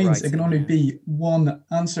 Which Letter means it can writing, only yeah. be one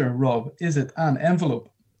answer, Rob. Is it an envelope?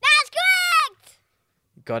 That's correct!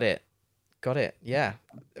 Got it. Yeah.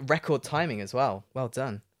 Record timing as well. Well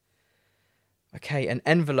done. Okay, an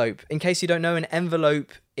envelope. In case you don't know, an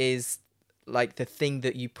envelope is like the thing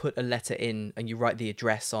that you put a letter in and you write the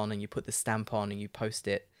address on and you put the stamp on and you post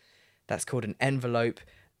it. That's called an envelope.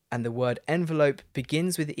 And the word envelope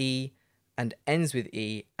begins with E and ends with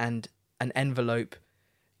E, and an envelope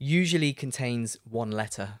usually contains one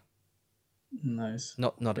letter. Nice.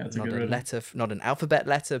 Not That's a a good riddle. letter, not an alphabet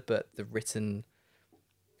letter, but the written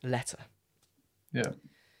letter. Yeah.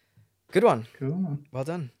 Good one. Cool, man. Well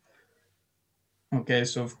done. Okay,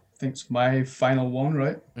 so I think it's my final one,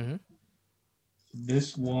 right? Mm-hmm.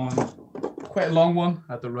 This one, quite a long one.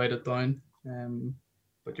 I had to write it down.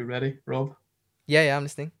 But you ready, Rob? Yeah, I'm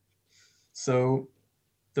listening. So,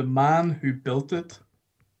 the man who built it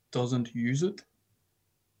doesn't use it.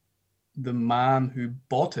 The man who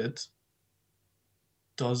bought it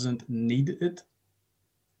doesn't need it.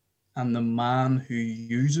 And the man who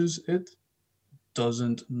uses it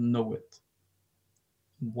doesn't know it.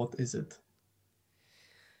 What is it?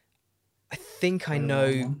 I think I Quite a long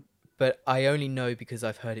know, one. but I only know because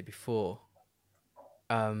I've heard it before.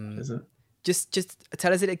 Is it? Just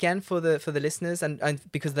tell us it again for the listeners, and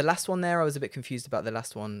because the last one there I was a bit confused about the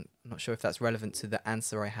last one. I'm not sure if that's relevant to the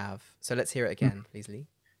answer I have. So let's hear it again, please, Lee.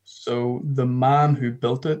 So the man who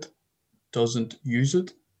built it doesn't use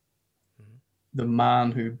it. The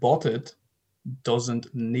man who bought it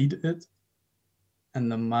doesn't need it.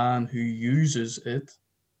 And the man who uses it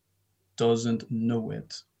doesn't know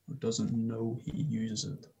it, or doesn't know he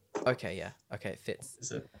uses it. Okay, yeah. Okay, it fits.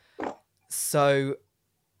 Is it? So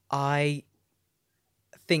I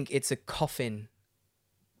think it's a coffin.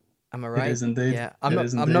 Am I right? is indeed. Yeah. I'm It not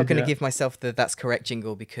is I'm not indeed, going to yeah. give myself the that's correct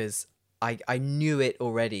jingle because I knew it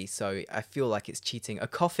already, so I feel like it's cheating. A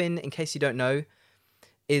coffin, in case you don't know,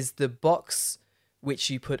 is the box which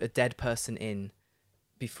you put a dead person in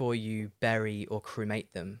before you bury or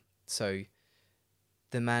cremate them. So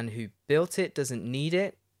the man who built it doesn't need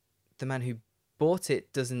it. The man who bought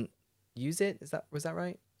it doesn't use it. Was that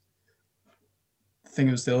right? I think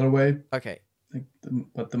it was the other way. Okay.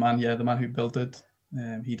 But the man who built it,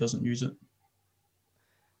 he doesn't use it.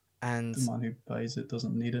 And The man who buys it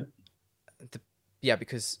doesn't need it. yeah,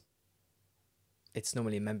 because it's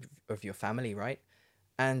normally a member of your family, right?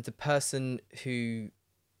 And the person who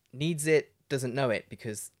needs it doesn't know it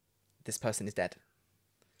because this person is dead.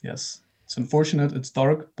 Yes. It's unfortunate. It's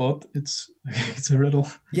dark, but it's it's a riddle.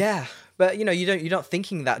 Yeah, but you're not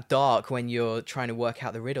thinking that dark when you're trying to work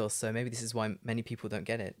out the riddle. So maybe this is why many people don't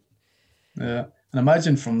get it. Yeah, and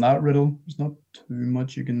imagine from that riddle, there's not too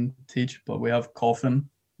much you can teach, but we have coffin,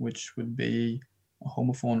 which would be a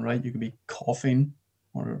homophone, right? You could be coughing,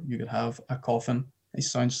 or you could have a coffin. They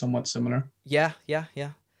sound somewhat similar. Yeah.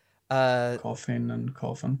 Coffin and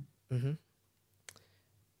coffin. Mm-hmm.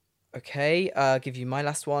 Okay, I'll give you my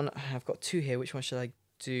last one. I've got two here. Which one should I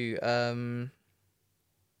do?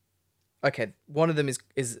 Okay, one of them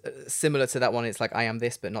is similar to that one. It's like I am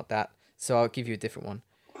this, but not that. So I'll give you a different one.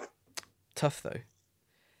 Tough though.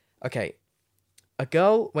 Okay, a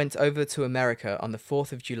girl went over to America on the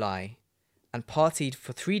 4th of July and partied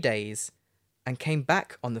for 3 days and came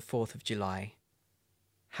back on the 4th of July.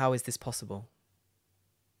 How is this possible?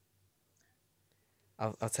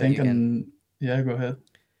 I'll tell you again. Yeah, go ahead.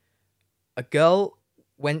 A girl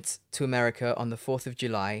went to America on the 4th of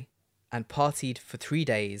July and partied for 3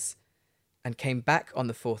 days and came back on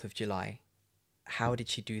the 4th of July. How did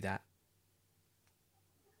she do that?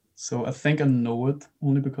 So I think I know it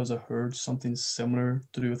only because I heard something similar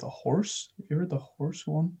to do with a horse. Have you heard the horse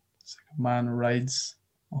one? It's like a man rides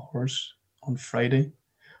a horse on Friday.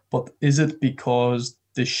 But is it because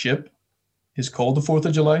the ship is called the 4th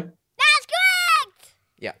of July? That's correct!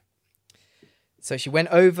 Yeah. So she went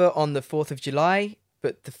over on the 4th of July,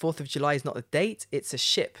 but the 4th of July is not a date, it's a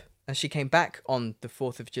ship. And she came back on the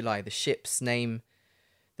 4th of July. The ship's name,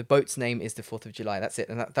 the boat's name is the 4th of July. That's it.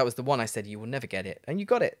 And that was the one I said you will never get it. And you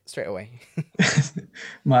got it straight away.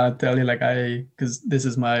 Man, I tell you, because this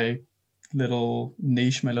is my little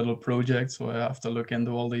niche, my little project. So I have to look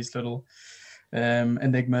into all these little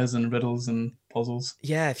enigmas and riddles and puzzles.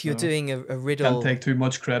 Yeah, if you're So doing a riddle... Can't take too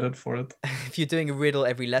much credit for it. If you're doing a riddle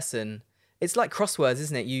every lesson, it's like crosswords,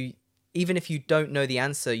 isn't it? Even if you don't know the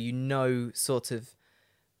answer, you know sort of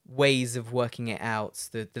ways of working it out,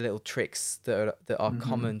 the little tricks that are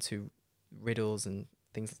common to riddles and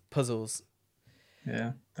things, puzzles.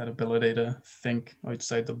 Yeah, that ability to think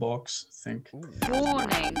outside the box.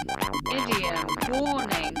 Warning. Idiom.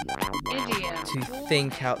 Warning. Idiom. To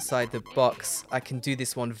think outside the box. I can do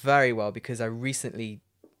this one very well because I recently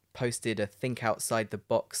posted a think outside the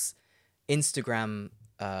box Instagram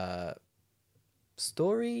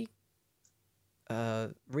story,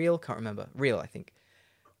 reel, can't remember, reel I think.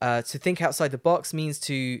 To think outside the box means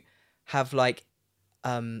to have like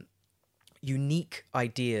unique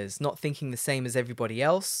ideas, not thinking the same as everybody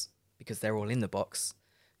else because they're all in the box.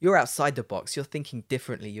 You're outside the box, you're thinking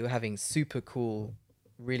differently, you're having super cool,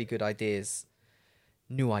 really good ideas,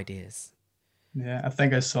 new ideas. Yeah, I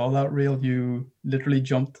think I saw that reel. You literally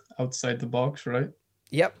jumped outside the box, right?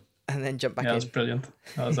 Yep, and then jump back in. Yeah, that's brilliant.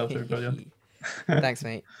 That was absolutely brilliant. Thanks,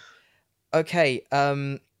 mate. Okay,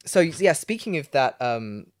 so yeah, speaking of that,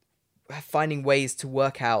 finding ways to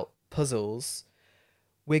work out puzzles,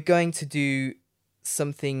 we're going to do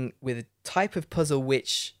something with a type of puzzle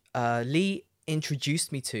which Lee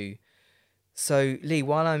introduced me to. So Lee,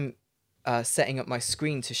 while I'm setting up my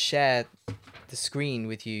screen to share the screen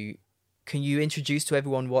with you, can you introduce to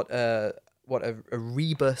everyone what a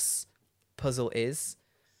rebus puzzle is?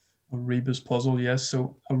 A rebus puzzle, yes.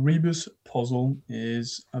 So a rebus puzzle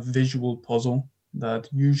is a visual puzzle that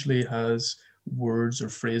usually has words or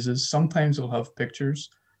phrases. Sometimes it'll have pictures,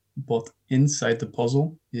 but inside the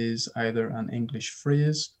puzzle is either an English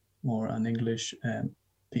phrase or an English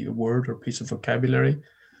word or piece of vocabulary.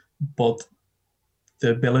 But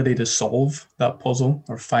the ability to solve that puzzle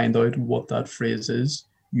or find out what that phrase is,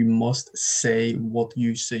 you must say what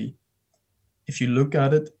you see. If you look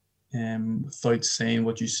at it without saying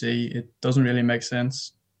what you see, it doesn't really make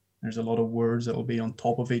sense. There's a lot of words that will be on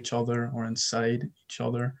top of each other or inside each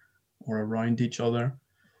other or around each other.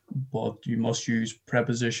 But you must use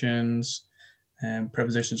prepositions and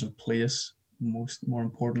prepositions of place, more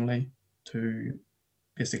importantly, to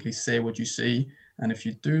basically say what you see. And if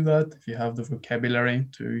you do that, if you have the vocabulary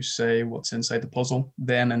to say what's inside the puzzle,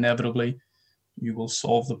 then inevitably you will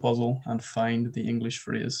solve the puzzle and find the English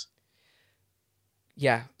phrase.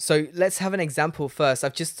 Yeah, so let's have an example first.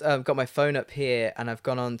 I've just got my phone up here and I've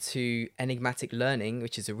gone on to Enigmatic Learning,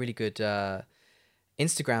 which is a really good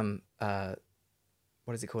Instagram,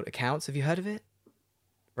 what is it called? Accounts. Have you heard of it?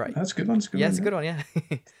 Right. That's a good one. It's a good one, yeah.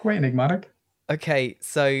 Quite enigmatic. Okay,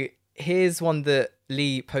 so here's one that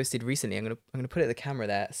Lee posted recently. I'm gonna put it at the camera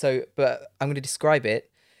there. So, but I'm gonna describe it.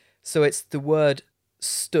 So it's the word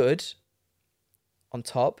stood on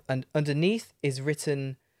top, and underneath is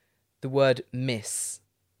written the word miss.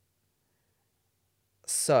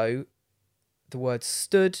 So the word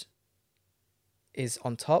stood is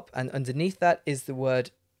on top, and underneath that is the word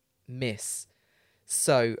miss.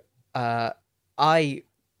 So I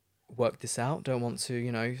worked this out. Don't want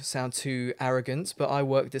to, sound too arrogant, but I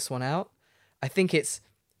worked this one out. I think it's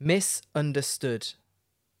misunderstood.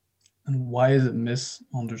 And why is it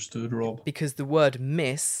misunderstood, Rob? Because the word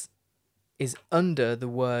miss is under the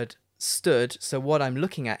word stood. So what I'm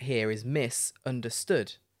looking at here is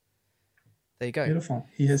misunderstood. There you go. Beautiful.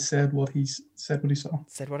 He has said what he said. What he saw.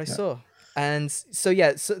 Said what I saw. And so,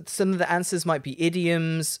 yeah, so some of the answers might be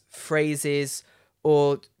idioms, phrases,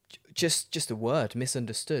 or just a word,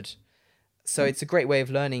 misunderstood. So it's a great way of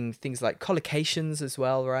learning things like collocations as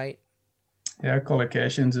well, right? Yeah,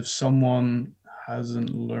 collocations. If someone hasn't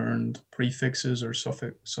learned prefixes or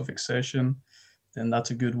suffixation, then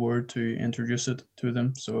that's a good word to introduce it to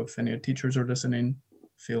them. So if any teachers are listening,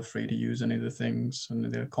 feel free to use any of the things and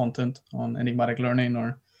the content on enigmatic learning,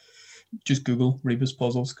 or just Google Rebus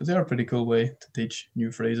puzzles, because they're a pretty cool way to teach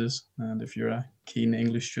new phrases. And if you're a keen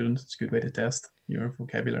English student, it's a good way to test your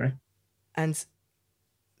vocabulary. And so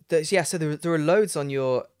there are loads on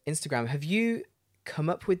your Instagram. Have you come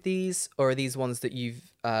up with these, or are these ones that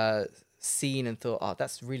you've seen and thought, oh,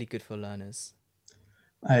 that's really good for learners?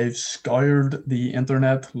 I've scoured the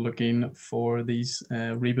internet looking for these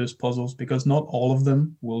Rebus puzzles, because not all of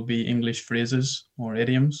them will be English phrases or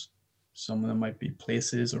idioms. Some of them might be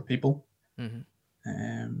places or people.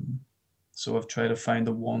 So I've tried to find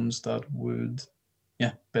the ones that would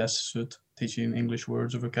best suit teaching English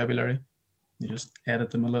words or vocabulary. You just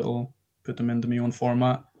edit them a little, put them into my own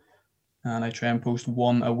format, and I try and post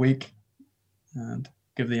one a week and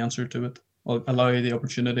give the answer to it. I'll allow you the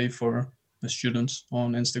opportunity for the students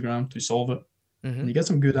on Instagram to solve it. And you get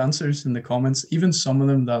some good answers in the comments. Even some of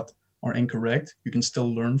them that are incorrect, you can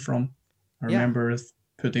still learn from. I remember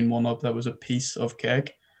putting one up that was a piece of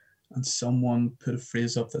cake, and someone put a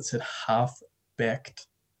phrase up that said half-baked.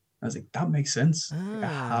 I was like, that makes sense. Like a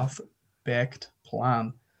half-baked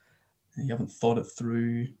plan. And you haven't thought it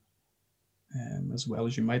through as well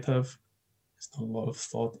as you might have. There's not a lot of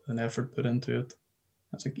thought and effort put into it.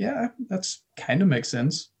 I was like, yeah, that's kind of makes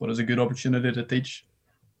sense, but it's a good opportunity to teach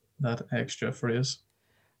that extra phrase.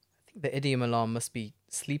 I think the idiom alarm must be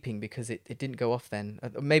sleeping, because it didn't go off then.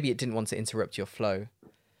 Maybe it didn't want to interrupt your flow.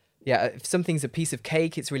 Yeah, if something's a piece of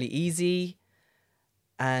cake, it's really easy.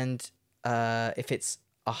 And if it's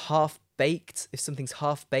if something's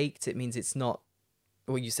half-baked, it means it's not,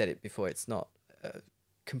 well, you said it before, it's not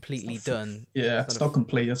completely done. Yeah, it's not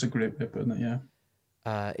complete. That's a great way of putting it,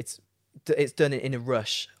 yeah. It's done in a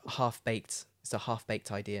rush, half-baked. It's a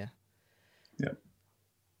half-baked idea. Yeah.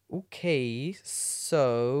 Okay,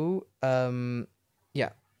 so, I'll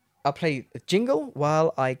play a jingle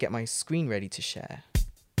while I get my screen ready to share.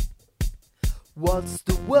 What's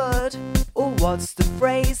the word, or what's the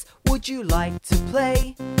phrase would you like to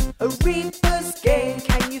play? A Rebus game,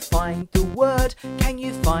 can you find the word? Can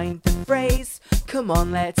you find the phrase? Come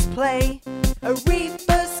on, let's play a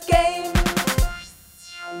Rebus game.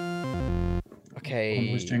 Okay.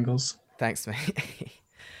 Always jingles. Thanks, mate.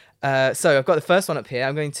 So I've got the first one up here.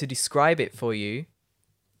 I'm going to describe it for you.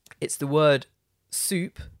 It's the word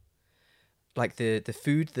soup, like the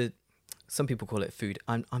food. Some people call it food.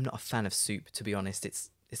 I'm not a fan of soup, to be honest. It's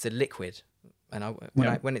a liquid, and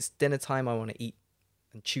when it's dinner time, I want to eat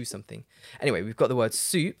and chew something. Anyway, we've got the word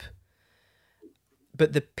soup,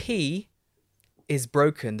 but the P is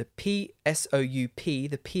broken. The P, S-O-U-P,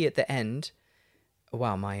 the P at the end.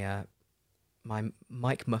 Wow, my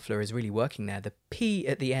mic muffler is really working there. The P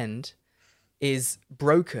at the end is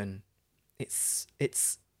broken. It's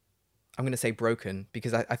I'm going to say broken,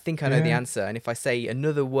 because I think I know the answer. And if I say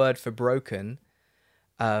another word for broken,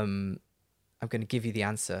 I'm going to give you the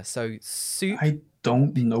answer. So soup. I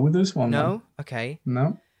don't know this one. No? Man. Okay.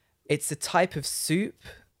 No. It's a type of soup.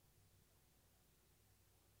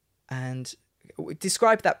 And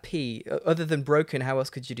describe that P. Other than broken, how else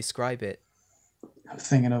could you describe it? I'm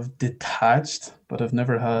thinking of detached, but I've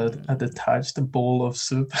never had a detached bowl of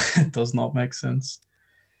soup. It does not make sense.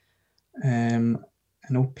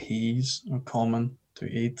 I know peas are common to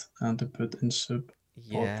eat and to put in soup.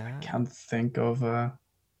 Yeah. But I can't think of a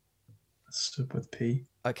soup with pea.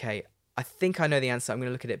 Okay, I think I know the answer. I'm going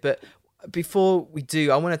to look at it. But before we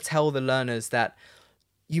do, I want to tell the learners that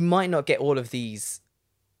you might not get all of these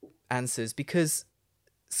answers, because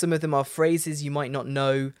some of them are phrases you might not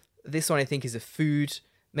know. This one I think is a food.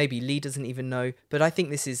 Maybe Lee doesn't even know. But I think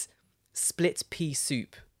this is split pea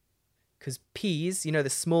soup. Because peas, the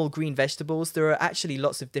small green vegetables, there are actually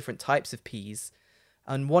lots of different types of peas.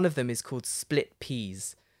 And one of them is called split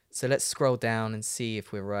peas. So let's scroll down and see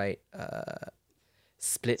if we're right.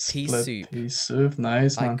 Split pea soup. Split pea soup,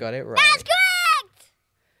 nice, man. I got it right. That's correct!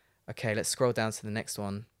 Okay, let's scroll down to the next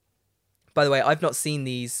one. By the way, I've not seen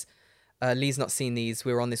these. Lee's not seen these.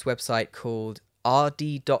 We're on this website called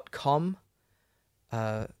rd.com.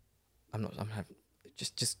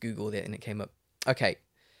 Just Googled it and it came up. Okay.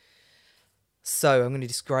 So I'm going to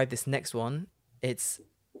describe this next one. It's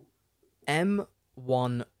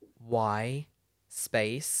M1Y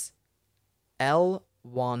space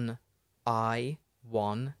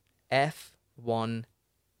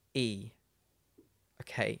L1I1F1E.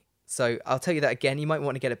 Okay. So I'll tell you that again. You might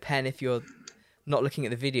want to get a pen if you're not looking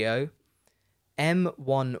at the video.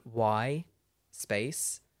 M1Y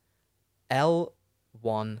space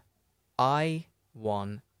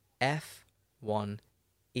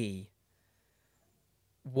L1I1F1E.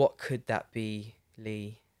 What could that be,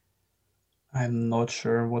 Lee? I'm not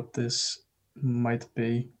sure what this might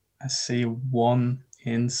be. I see one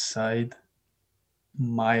inside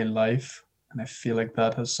my life, and I feel like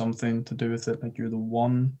that has something to do with it. Like you're the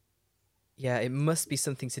one. Yeah, it must be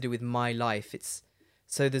something to do with my life.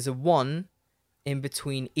 So there's a one in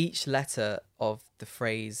between each letter of the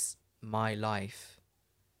phrase "my life."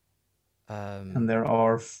 And there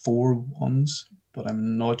are 4 ones, but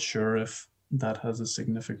I'm not sure if that has a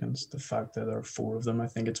significance. The fact that there are 4 of them, I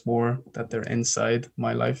think it's more that they're inside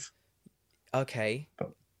my life. Okay.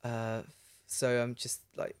 But So I'm just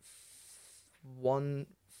like 1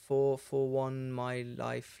 4 4 1 my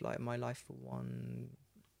life, like my life for 1.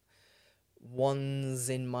 Ones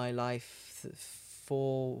in my life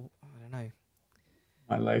 4. I don't know.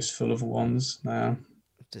 my life's full of ones. Nah.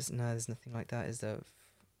 There's nothing like that, is there?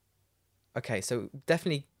 Okay, so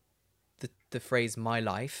definitely the phrase "my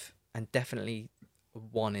life" and definitely a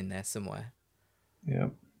 1 in there somewhere. Yeah.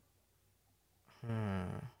 Hmm.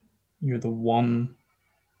 You're the one.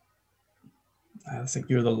 I think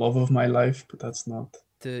you're the love of my life, but that's not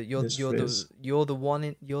You're this the phrase. you're the one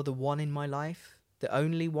in my life. The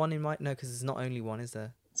only one in my because there's not only one, is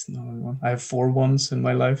there? It's not only one. I have 4 ones in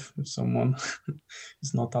my life. If someone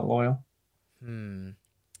is not that loyal, I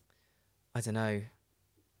don't know.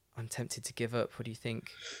 I'm tempted to give up. What do you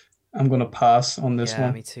think? I'm gonna pass on this Yeah,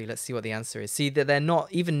 one. me too. Let's see what the answer is. See that they're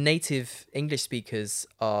not even native English speakers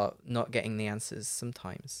are not getting the answers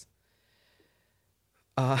sometimes.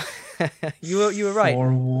 You were right.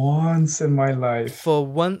 For once in my life. For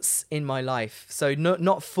once in my life. So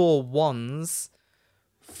not for ones,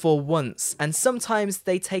 for once. And sometimes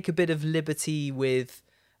they take a bit of liberty with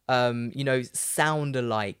sound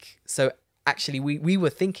alike. So actually we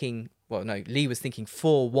were thinking, well no, Lee was thinking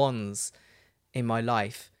 4 ones in my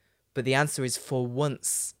life, but the answer is for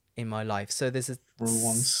once in my life. So there's a For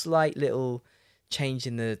once. slight little change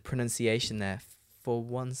in the pronunciation there. For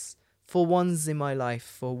once. For once in my life.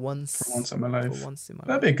 For once. For once in my life. For once in my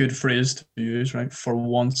That'd life. be a good phrase to use, right? For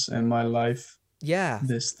once in my life, Yeah.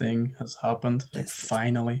 this thing has happened. Like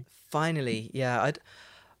finally. Finally, yeah.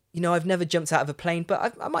 I've never jumped out of a plane,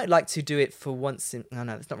 but I might like to do it for once in.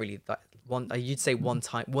 No, it's not really like one. You'd say one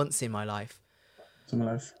time, once in my life. In my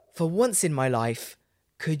life. For once in my life,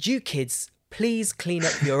 could you kids please clean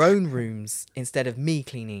up your own rooms instead of me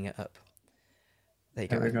cleaning it up? There you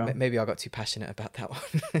There we go. go. Maybe I got too passionate about that one.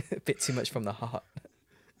 A bit too much from the heart.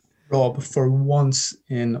 Rob, for once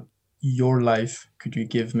in your life, could you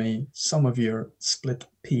give me some of your split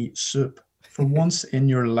pea soup? For once in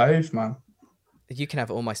your life, man. You can have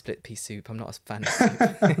all my split pea soup. I'm not a fan of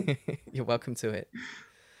soup. You're welcome to it.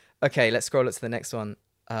 Okay, let's scroll up to the next one.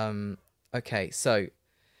 Okay, so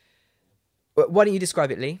why don't you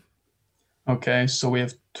describe it, Lee? Okay, so we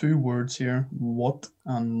have 2 words here, what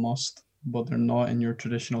and must, but they're not in your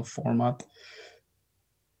traditional format.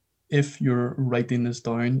 If you're writing this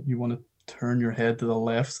down, you want to turn your head to the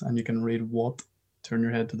left and you can read what, turn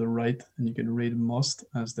your head to the right and you can read must,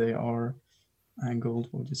 as they are angled,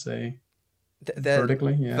 what would you say?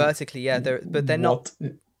 Vertically, yeah. Vertically, yeah. They're not.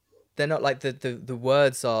 What- They're not like the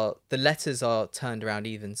words are. The letters are turned around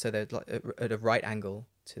even, so they're like at a right angle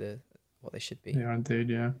to what they should be. They are indeed,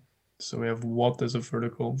 yeah. So we have what as a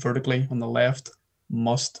vertically on the left,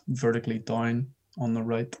 must vertically down on the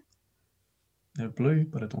right. They're blue,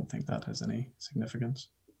 but I don't think that has any significance.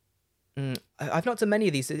 I've not done many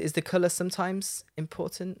of these. Is the color sometimes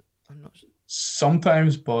important? I'm not sure.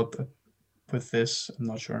 Sometimes, but with this, I'm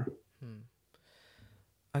not sure.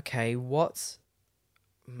 Okay, what?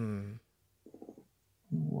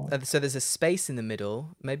 What? So there's a space in the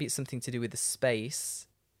middle. Maybe it's something to do with the space.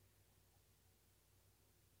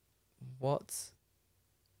 What?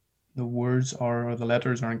 The words are, or the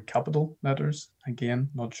letters are in capital letters. Again,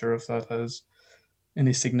 not sure if that has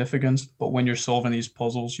any significance, but when you're solving these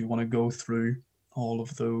puzzles, you want to go through all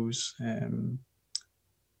of those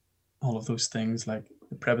all of those things like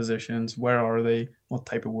the prepositions. Where are they? What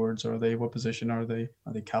type of words are they? What position are they?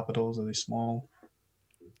 Are they capitals? Are they small?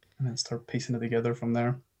 And then start piecing it together from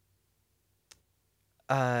there.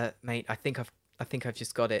 Mate, I think I've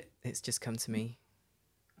just got it. It's just come to me.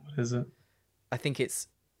 What is it? I think it's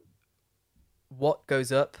what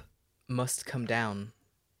goes up must come down.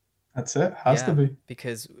 That's it. Has to be.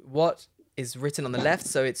 Because what is written on the left,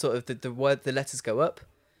 so it's sort of the letters go up.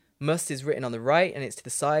 Must is written on the right, and it's to the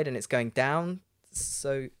side, and it's going down.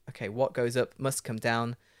 So, okay, what goes up must come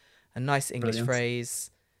down. A nice English Brilliant.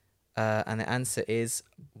 phrase. And the answer is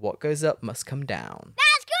what goes up must come down.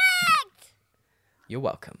 That's correct! You're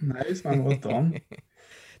welcome. Nice, man. Well done.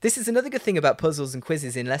 This is another good thing about puzzles and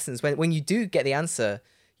quizzes in lessons. When you do get the answer,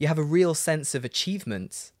 you have a real sense of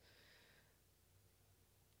achievement.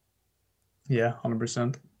 Yeah,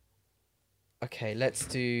 100%. Okay, let's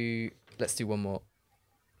do one more.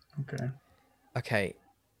 Okay. Okay,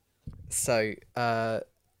 so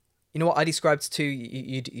you know what I described two.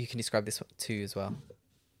 You can describe this one too as well.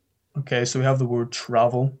 Okay, so we have the word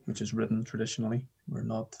travel, which is written traditionally.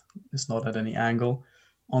 It's not at any angle.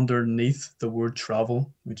 Underneath the word travel,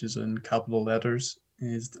 which is in capital letters,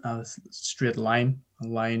 is a straight line, a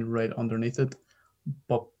line right underneath it.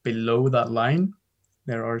 But below that line,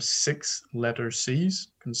 there are 6 letter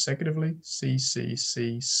C's consecutively. C, C,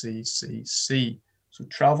 C, C, C, C. So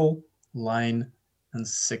travel, line, and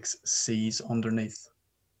 6 C's underneath.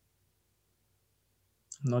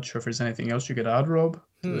 I'm not sure if there's anything else you could add, Rob,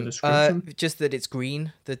 to the description. Just that it's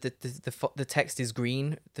green. The text is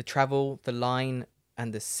green. The travel, the line,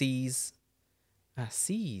 and the C's.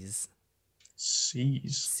 C's.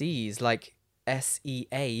 C's. C's, like SEA,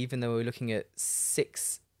 even though we're looking at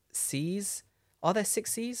 6 C's. Are there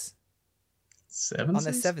 6 C's? 7 Aren't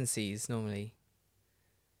there C's? 7 C's normally?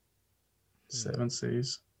 7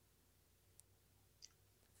 C's.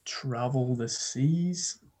 Travel the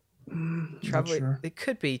seas. Not Travel. sure. It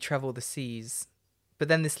could be travel the seas, but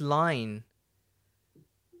then this line,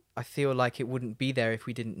 I feel like it wouldn't be there if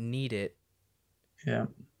we didn't need it. Yeah.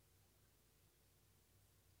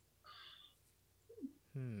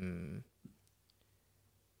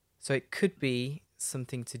 So it could be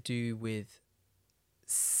something to do with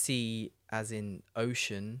sea, as in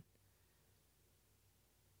ocean.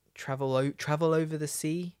 Travel over the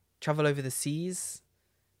sea, travel over the seas.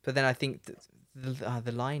 But then I think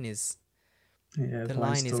the line is Yeah. the line's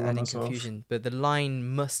line is still run adding us off. confusion. But the line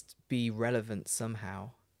must be relevant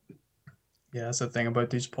somehow. Yeah, that's the thing about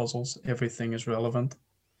these puzzles. Everything is relevant.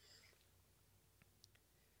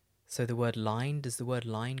 So the word line, does the word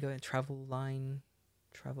line go in? Travel line,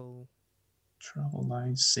 travel. Travel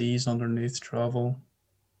line, seas underneath travel.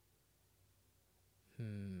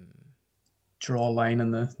 Draw a line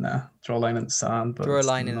in the sand. But Draw a it's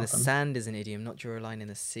line in the nothing. sand is an idiom, not draw a line in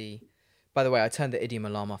the sea. By the way, I turned the idiom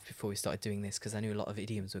alarm off before we started doing this because I knew a lot of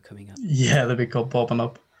idioms were coming up. Yeah, they'd be called popping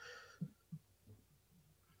up.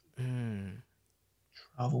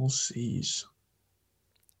 Travel seas.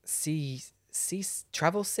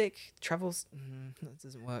 Travel sick? Travels? That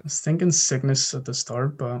doesn't work. I was thinking sickness at the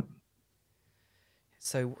start, but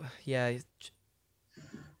So, yeah.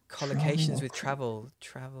 Collocations with travel.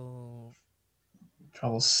 travel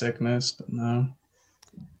sickness, but no.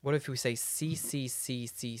 What if we say C? It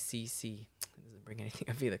doesn't bring anything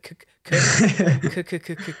up either.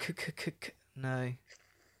 No.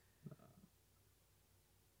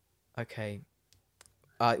 Okay.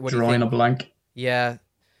 What do you Drawing think? a blank. Yeah.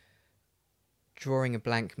 Drawing a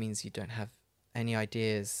blank means you don't have any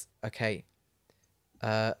ideas. Okay.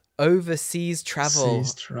 Overseas travel.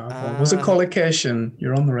 Seas travel. Was it collocation?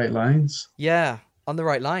 You're on the right lines. Yeah, on the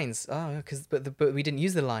right lines. Oh, but we didn't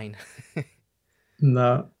use the line.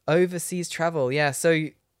 No. Overseas travel. Yeah, so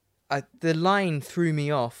the line threw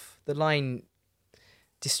me off. The line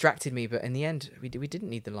distracted me, but in the end, we didn't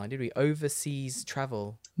need the line, did we? Overseas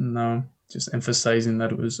travel. No. Just emphasizing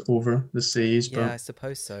that it was over the seas, Yeah, I but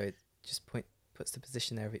suppose so. It just puts the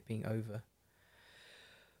position there of it being over.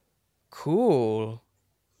 Cool.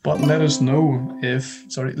 let us know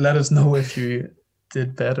if you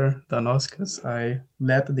did better than us, because I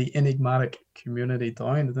let the enigmatic community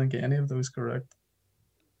down. I didn't get any of those correct.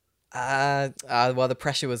 Well, the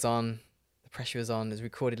pressure was on. The pressure was on. It was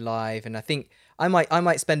recorded live, and I think I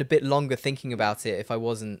might spend a bit longer thinking about it if I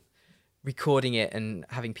wasn't recording it and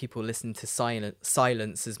having people listen to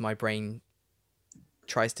silence as my brain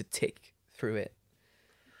tries to tick through it.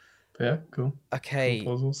 But yeah, cool. Okay,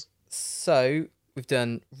 Cool puzzles. so we've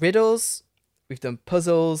done riddles, we've done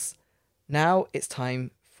puzzles. Now it's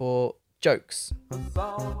time for jokes.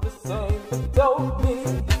 Sound the same, but don't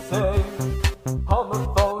mean the same.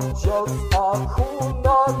 Homophone jokes are cool,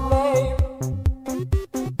 not lame.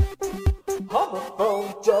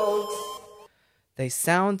 Homophone jokes. They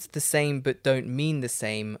sound the same but don't mean the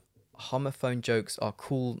same. Homophone jokes are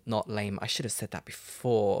cool, not lame. I should have said that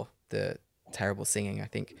before the terrible singing, I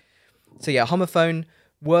think. So yeah, homophone,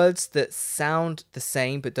 words that sound the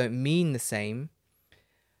same but don't mean the same.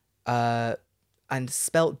 And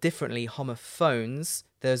spelt differently, homophones.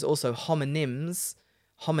 There's also homonyms,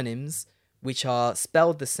 which are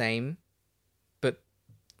spelled the same, but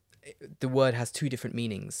the word has two different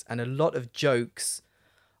meanings. And a lot of jokes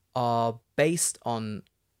are based on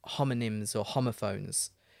homonyms or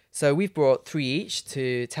homophones. So we've brought 3 each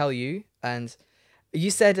to tell you. And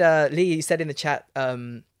you said, Lee, you said in the chat,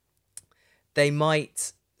 they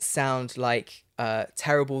might sound like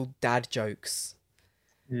terrible dad jokes.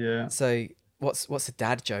 Yeah. So what's a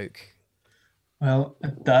dad joke? Well, a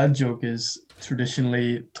dad joke is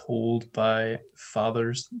traditionally told by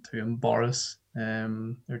fathers to embarrass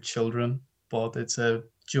their children, but it's a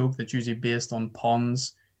joke that's usually based on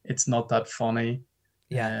puns. It's not that funny.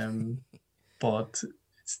 Yeah. But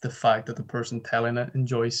it's the fact that the person telling it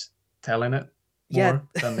enjoys telling it Yeah. more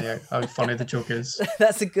than how funny the joke is.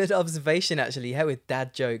 That's a good observation, actually. How with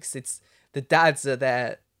dad jokes, it's the dads are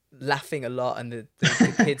there laughing a lot, and the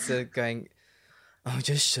kids are going, "Oh,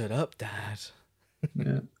 just shut up, dad."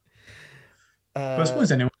 Yeah. But I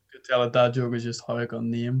suppose anyone could tell a dad joke is just how it got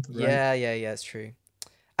named, right? Yeah, it's true.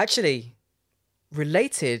 Actually,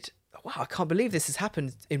 related. Wow, I can't believe this has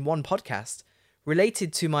happened in one podcast.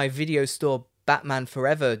 Related to my video store Batman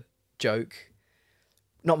Forever joke.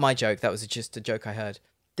 Not my joke, that was just a joke I heard.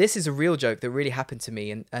 This is a real joke that really happened to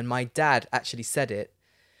me, and my dad actually said it.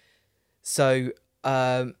 So,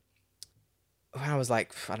 when I was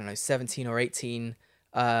like, I don't know, 17 or 18,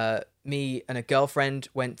 me and a girlfriend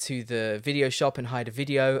went to the video shop and hired a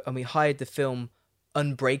video, and we hired the film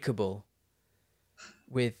Unbreakable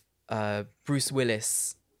with Bruce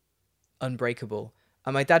Willis. Unbreakable.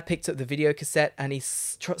 And my dad picked up the video cassette and he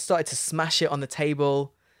started to smash it on the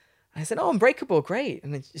table. And I said, "Oh, Unbreakable, great."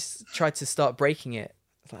 And I just tried to start breaking it.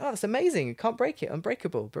 I was like, "Oh, that's amazing. You can't break it.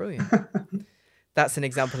 Unbreakable. Brilliant." That's an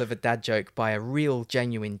example of a dad joke by a real,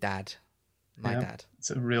 genuine dad. My dad.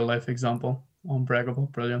 It's a real life example. Unbreakable.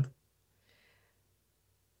 Brilliant.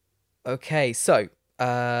 Okay, so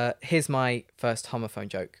here's my first homophone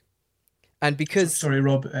joke. And because... Sorry,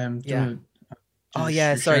 Rob. Yeah. Oh, you're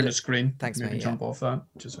yeah, sorry. sharing the screen. Thanks, Maybe mate, jump off that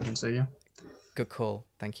just so I can see you. Good call.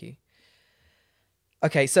 Thank you.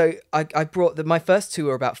 Okay, so I brought... my first two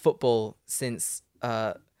are about football since...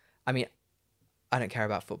 I mean, I don't care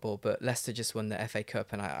about football, but Leicester just won the FA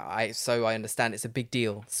Cup, and so I understand it's a big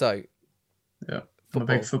deal. So... Yeah. I'm a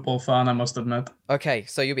big football fan, I must admit. Okay,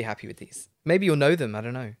 so you'll be happy with these. Maybe you'll know them, I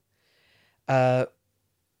don't know.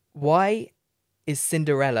 Why is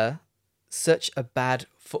Cinderella such a bad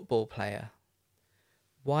football player?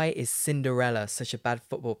 Why is Cinderella such a bad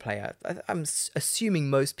football player? I'm assuming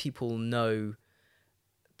most people know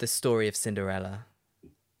the story of Cinderella.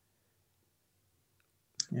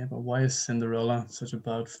 Yeah, but why is Cinderella such a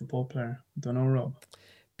bad football player? Don't know, Rob.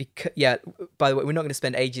 Because, by the way, we're not going to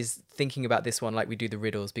spend ages thinking about this one like we do the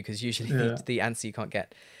riddles, because usually the answer you can't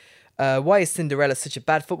get. Why is Cinderella such a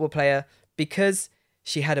bad football player? Because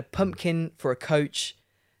she had a pumpkin for a coach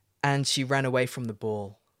and she ran away from the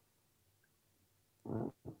ball.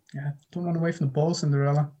 Yeah, don't run away from the ball,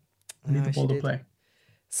 Cinderella. You need the ball to play.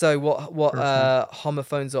 So what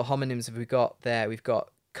homophones or homonyms have we got there? We've got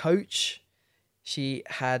coach. She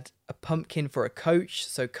had a pumpkin for a coach.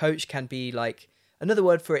 So coach can be like... Another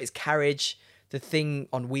word for it is carriage. The thing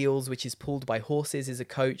on wheels, which is pulled by horses, is a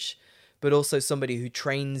coach. But also somebody who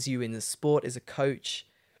trains you in the sport is a coach.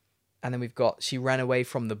 And then we've got she ran away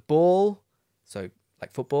from the ball. So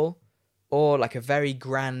like football. Or like a very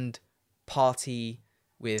grand party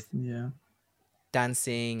with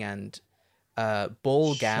dancing and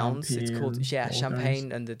ball gowns. Champagne, it's called champagne.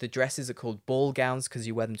 gowns. And the dresses are called ball gowns because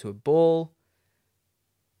you wear them to a ball.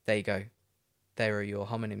 There you go. There are your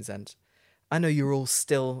homonyms. And I know you're all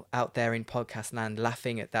still out there in podcast land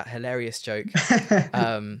laughing at that hilarious joke.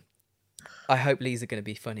 I hope Lee's are going to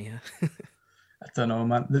be funnier. I don't know,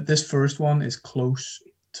 man. This first one is close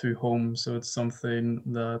to home, so it's something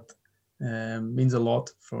that means a lot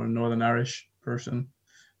for a Northern Irish person.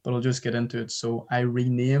 But I'll just get into it. So I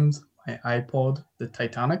renamed my iPod the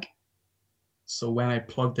Titanic. So when I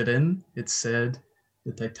plugged it in, it said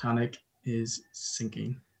the Titanic is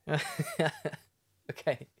sinking.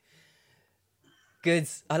 Okay. Good.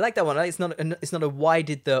 I like that one. It's not a why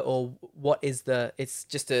did the or what is the. It's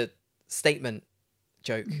just a statement.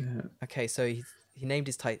 joke. Yeah. Okay, so he named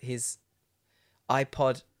his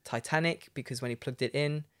iPod Titanic because when he plugged it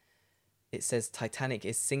in, it says Titanic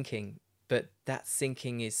is sinking, but that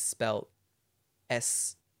sinking is spelled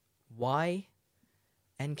SYNK,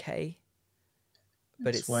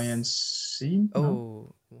 but it's YNC? No,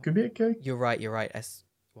 oh, could be a K. you're right.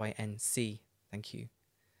 SYNC. Thank you.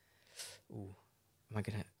 Ooh, I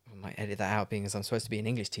might edit that out, being as I'm supposed to be an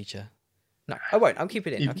English teacher. No, I won't. I'll keep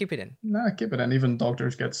it in. I'll keep it in. Nah, keep it in. Even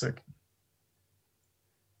doctors get sick.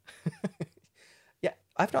 Yeah,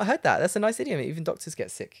 I've not heard that. That's a nice idiom. Even doctors get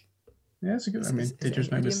sick. Yeah, it's a good. I mean, Is it teachers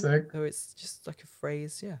an make idiom, mistake. or it's just like a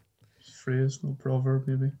phrase. Yeah. Phrase, no proverb,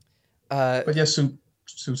 maybe. But yeah, so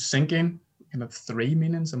syncing kind of 3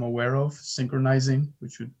 meanings I'm aware of. Synchronizing,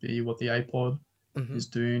 which would be what the iPod Mhm. is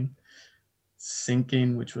doing.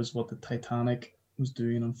 Sinking, which was what the Titanic was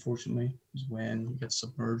doing, unfortunately, is when you get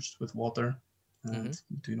submerged with water and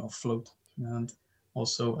you do not float. And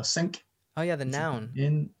also a sink Oh yeah, the which would noun. be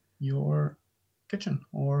in your kitchen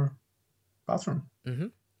or bathroom.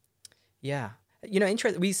 Yeah.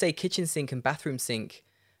 Interesting. We say kitchen sink and bathroom sink,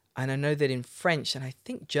 and I know that in French and I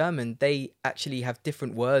think German they actually have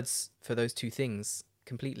different words for those two things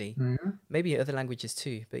completely. Yeah. Maybe other languages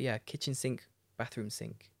too, but yeah, kitchen sink, bathroom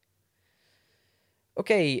sink.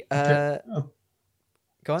 Okay.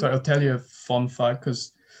 Go on. Sorry, I'll tell you a fun fact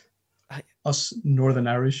because I- us Northern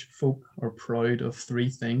Irish folk are proud of 3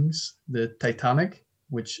 things: the Titanic,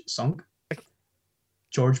 which sunk;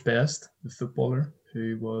 George Best, the footballer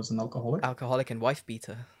who was an alcoholic, Alcoholic and wife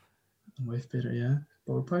beater. and wife beater, yeah,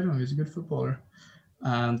 but we're proud of him. He's a good footballer.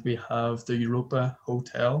 And we have the Europa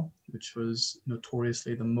Hotel, which was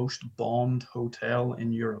notoriously the most bombed hotel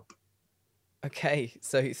in Europe. Okay,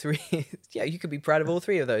 so 3. Yeah, you could be proud of all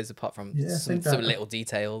 3 of those, apart from Yeah, I think some that- little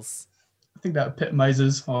details. I think that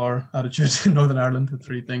epitomizes our attitude in Northern Ireland. The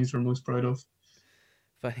 3 things we're most proud of.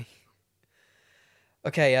 Funny.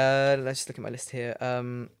 Okay, let's just look at my list here.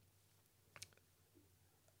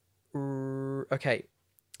 Okay.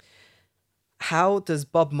 How does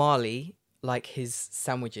Bob Marley like his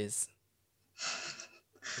sandwiches?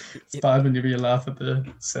 It's bad when you laugh at the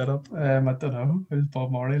setup. I don't know. How does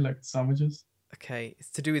Bob Marley like sandwiches? Okay, it's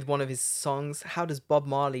to do with one of his songs. How does Bob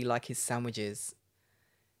Marley like his sandwiches?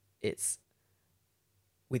 It's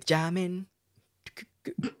with jamming.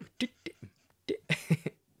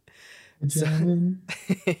 Jamming.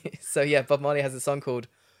 So yeah, Bob Marley has a song called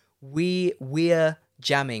We're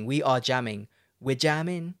Jamming. We are jamming. We're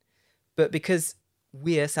jamming. But because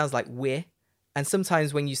we're sounds like we're, and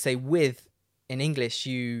sometimes when you say with in English,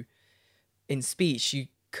 in speech you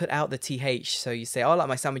cut out the th, so you say, "Oh, I like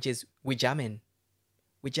my sandwiches. We're jamming.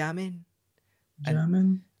 We're jamming."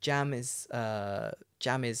 Jamming. Jam is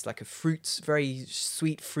like a very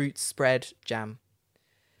sweet fruit spread jam.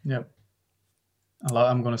 Yep.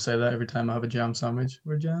 I'm going to say that every time I have a jam sandwich.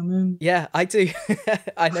 We're jamming. Yeah, I do.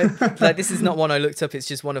 I know. Like, this is not one I looked up. It's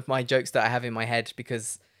just one of my jokes that I have in my head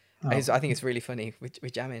because I think it's really funny. We're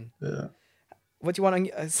jamming. Yeah. What do you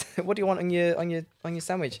want on your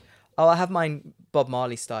sandwich? Oh, I have mine Bob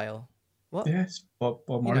Marley style. What? Yes, Bob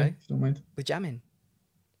Marley, know. if you don't mind. We're jamming.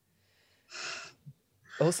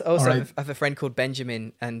 Also, right. I have a friend called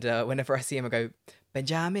Benjamin, and whenever I see him, I go,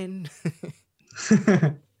 Benjamin.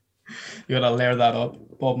 You gotta layer that up.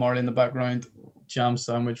 Bob Marley in the background, jam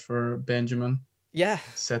sandwich for Benjamin. Yeah.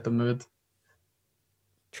 Set the mood.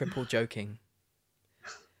 Triple joking.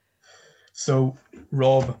 So,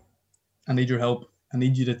 Rob, I need your help. I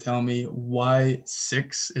need you to tell me why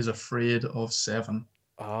 6 is afraid of 7.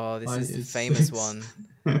 Oh, this Why is the is famous 6? one.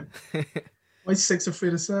 Why is 6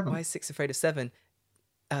 afraid of 7? Why is 6 afraid of 7?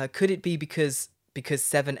 Could it be because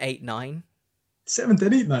 7, 8, 9? 7,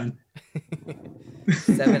 10, 8, 9.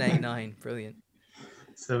 7, 8, 9. Brilliant.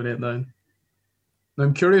 7, 8, 9. Now,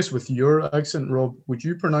 I'm curious with your accent, Rob, would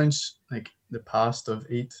you pronounce like the past of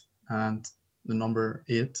 8 and the number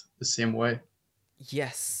 8 the same way?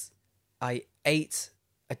 Yes. I ate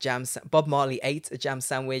a Bob Marley ate a jam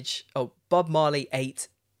sandwich. Oh, Bob Marley ate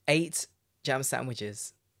 8 jam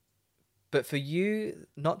sandwiches. But for you,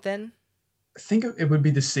 not then? I think it would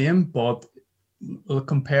be the same, but we'll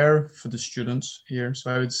compare for the students here.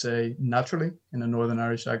 So I would say naturally in a Northern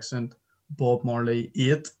Irish accent, Bob Marley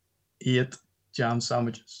ate 8 jam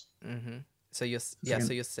sandwiches. Mm-hmm. So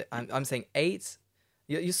I'm saying 8.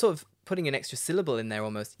 You're sort of putting an extra syllable in there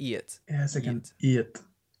almost. Eat. Yeah, it's like an 8.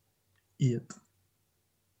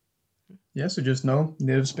 Yeah, so just know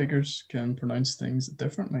native speakers can pronounce things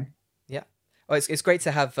differently. Yeah. Oh, it's great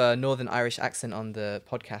to have a Northern Irish accent on the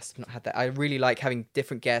podcast. I've not had that. I really like having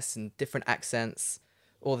different guests and different accents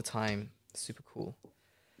all the time. Super cool.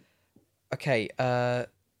 Okay.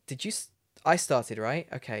 I started, right?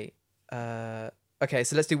 Okay. Okay,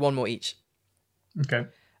 so let's do one more each. Okay.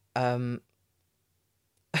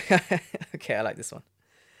 Okay, I like this one.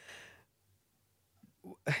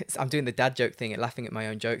 I'm doing the dad joke thing and laughing at my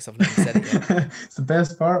own jokes. I've not even said it yet. It's the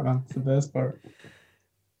best part, man. It's the best part.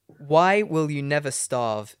 Why will you never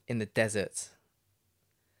starve in the desert?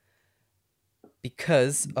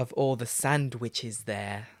 Because of all the sandwiches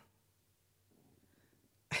there.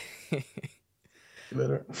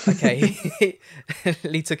 Glitter. Okay.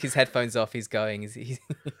 Lee took his headphones off. He's going.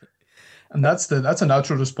 And that's a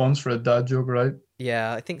natural response for a dad joke, right?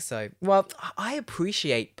 Yeah, I think so. Well, I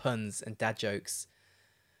appreciate puns and dad jokes.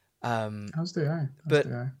 How's the eye? But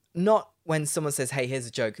not when someone says, "Hey, here's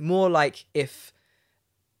a joke." More like if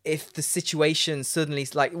the situation suddenly,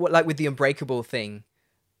 like with the Unbreakable thing,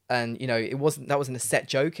 and that wasn't a set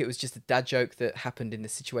joke. It was just a dad joke that happened in the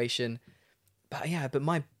situation. But yeah, but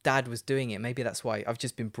my dad was doing it. Maybe that's why I've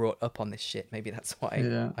just been brought up on this shit. Maybe that's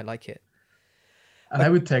why I like it. And I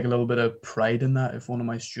would take a little bit of pride in that if one of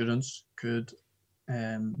my students could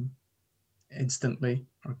instantly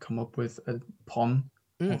or come up with a pun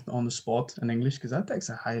on the spot in English, because that takes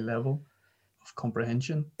a high level of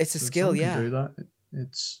comprehension. It's a So if skill, someone yeah. can do that,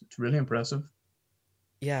 it's really impressive.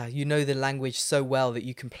 Yeah, you know the language so well that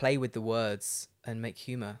you can play with the words and make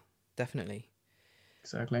humor. Definitely.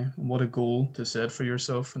 Exactly. And what a goal to set for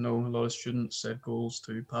yourself. I know a lot of students set goals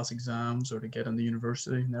to pass exams or to get into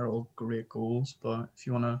university, and they're all great goals. But if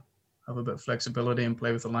you want to have a bit of flexibility and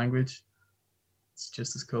play with the language, it's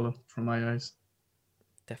just as cool from my eyes.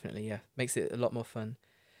 Definitely, yeah. Makes it a lot more fun.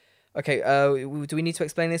 Okay, do we need to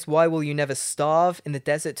explain this? Why will you never starve in the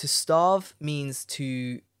desert? To starve means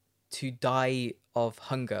to die of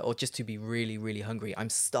hunger, or just to be really, really hungry. I'm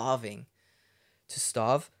starving. To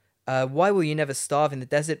starve. Why will you never starve in the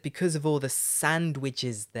desert? Because of all the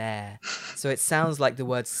sandwiches there. So it sounds like the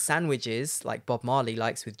word sandwiches, like Bob Marley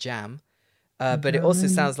likes with jam. But it also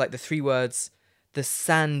sounds like the three words, the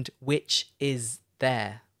sandwich is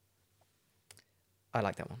there. I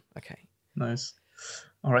like that one. Okay. Nice.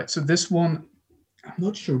 All right. So this one, I'm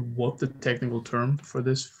not sure what the technical term for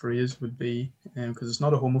this phrase would be, because it's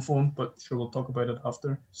not a homophone, but sure, we'll talk about it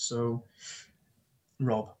after. So,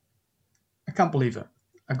 Rob, I can't believe it.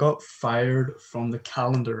 I got fired from the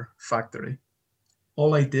calendar factory.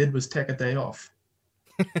 All I did was take a day off.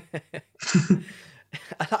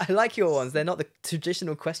 I like your ones. They're not the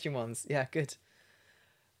traditional question ones. Yeah, good.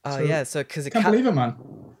 Oh, So, yeah. So, because Can't believe it, man.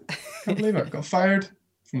 Can't believe it. Got fired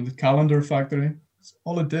from the calendar factory.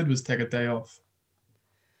 All I did was take a day off.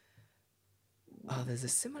 Oh, there's a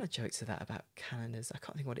similar joke to that about calendars. I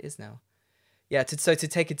can't think what it is now. Yeah, to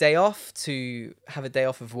take a day off, to have a day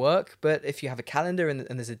off of work. But if you have a calendar and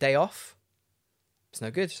there's a day off, it's no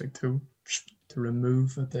good. It's like to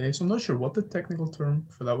remove a day. So I'm not sure what the technical term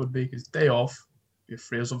for that would be, because day off be a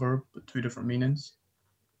phrasal verb, but two different meanings.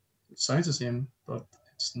 It sounds the same, but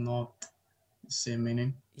it's not the same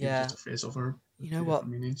meaning. It's Yeah. just a phrasal verb. with You know two what?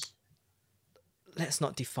 different meanings. Let's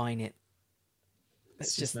not define it.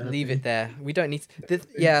 Let's just let it leave be. it there. We don't need to...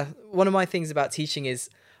 Yeah, one of my things about teaching is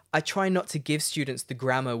I try not to give students the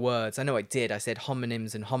grammar words. I know I did. I said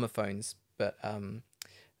homonyms and homophones, but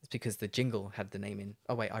it's because the jingle had the name in.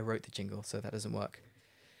 Oh, wait, I wrote the jingle, so that doesn't work.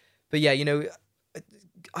 But yeah,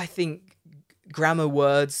 I think grammar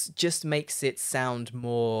words just makes it sound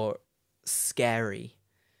more scary.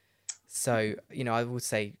 So, I would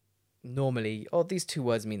say normally, these two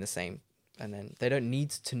words mean the same. And then they don't need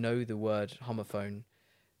to know the word homophone.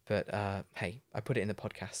 But hey, I put it in the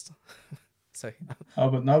podcast. So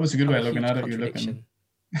But that was a good way I'm of a looking huge at it. You're looking.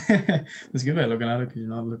 contradiction. It's a good way of looking at it, because you're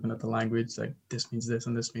not looking at the language like this means this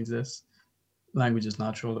and this means this. Language is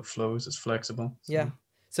natural. It flows. It's flexible. So. Yeah.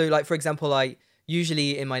 So like, for example, I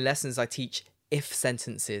usually in my lessons, I teach if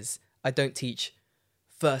sentences. I don't teach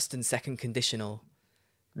first and second conditional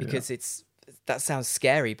because that sounds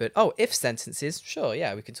scary, but if sentences, sure.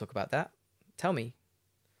 Yeah. We can talk about that. Tell me.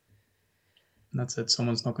 And that's it.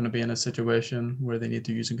 Someone's not going to be in a situation where they need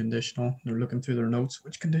to use a conditional. They're looking through their notes.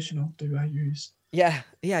 Which conditional do I use? Yeah.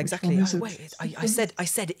 Yeah, exactly. one is it? Wait, I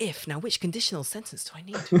said if. Now, which conditional sentence do I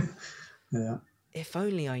need? Yeah. If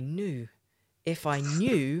only I knew. If I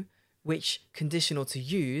knew which conditional to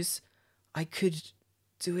use, I could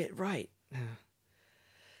do it right. If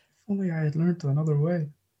only I had learned another way.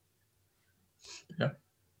 Yeah.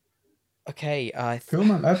 Okay. Cool,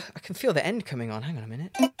 man. I can feel the end coming on. Hang on a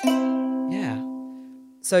minute. Yeah.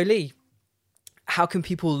 So, Lee, how can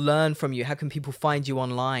people learn from you? How can people find you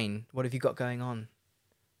online? What have you got going on?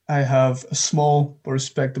 I have a small but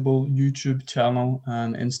respectable YouTube channel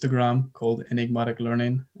and Instagram called Enigmatic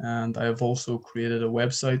Learning. And I have also created a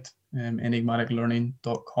website,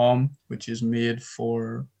 enigmaticlearning.com, which is made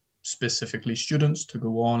for specifically students to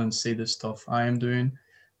go on and see the stuff I am doing,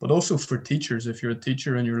 but also for teachers. If you're a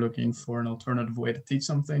teacher and you're looking for an alternative way to teach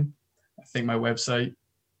something, I think my website,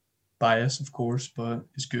 bias of course, but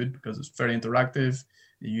it's good because it's very interactive.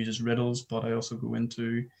 It uses riddles, but I also go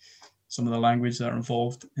into some of the language that are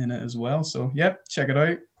involved in it as well. So yeah, check it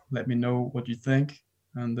out. Let me know what you think.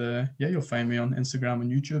 And yeah, you'll find me on Instagram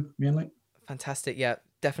and YouTube mainly. Fantastic. Yeah,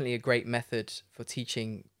 definitely a great method for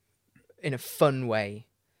teaching in a fun way.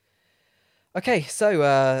 Okay,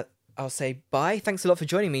 so I'll say bye. Thanks a lot for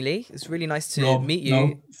joining me, Lee. It's really nice to Rob, meet you.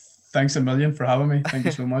 no, thanks a million for having me. Thank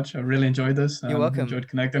you so much. I really enjoyed this. You're welcome. Enjoyed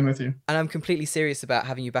connecting with you. And I'm completely serious about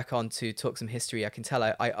having you back on to talk some history. I can tell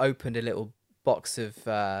I opened a little box of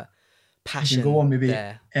passion. You can go on maybe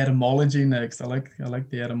there. etymology next. I like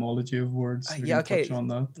the etymology of words. We Yeah, can okay. touch on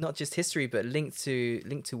that. Not just history, but linked to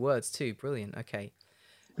words too. Brilliant. Okay.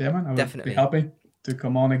 Yeah, man. I would Definitely. be happy to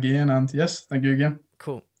come on again. And yes, thank you again.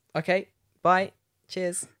 Cool. Okay. Bye.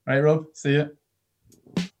 Cheers. Right, Rob. See ya.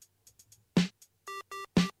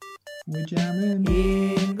 We jamming.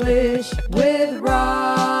 English with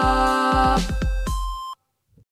Rob.